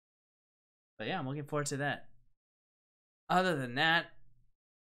 But yeah, I'm looking forward to that. Other than that,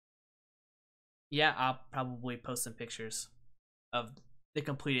 yeah, I'll probably post some pictures of the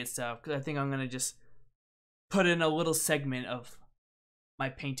completed stuff, because I think I'm going to just put in a little segment of my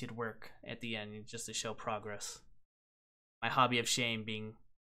painted work at the end, just to show progress. My hobby of shame being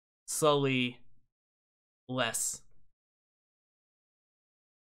slowly less.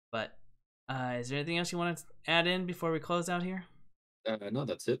 But is there anything else you want to add in before we close out here? No,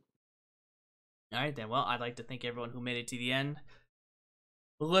 that's it. Alright then, well, I'd like to thank everyone who made it to the end.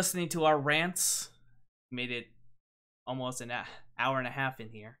 Listening to our rants. Made it almost an hour and a half in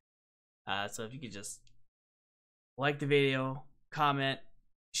here. So if you could just like the video, comment,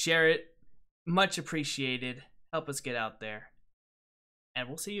 share it, much appreciated. Help us get out there. And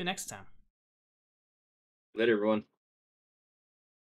we'll see you next time. Later, everyone.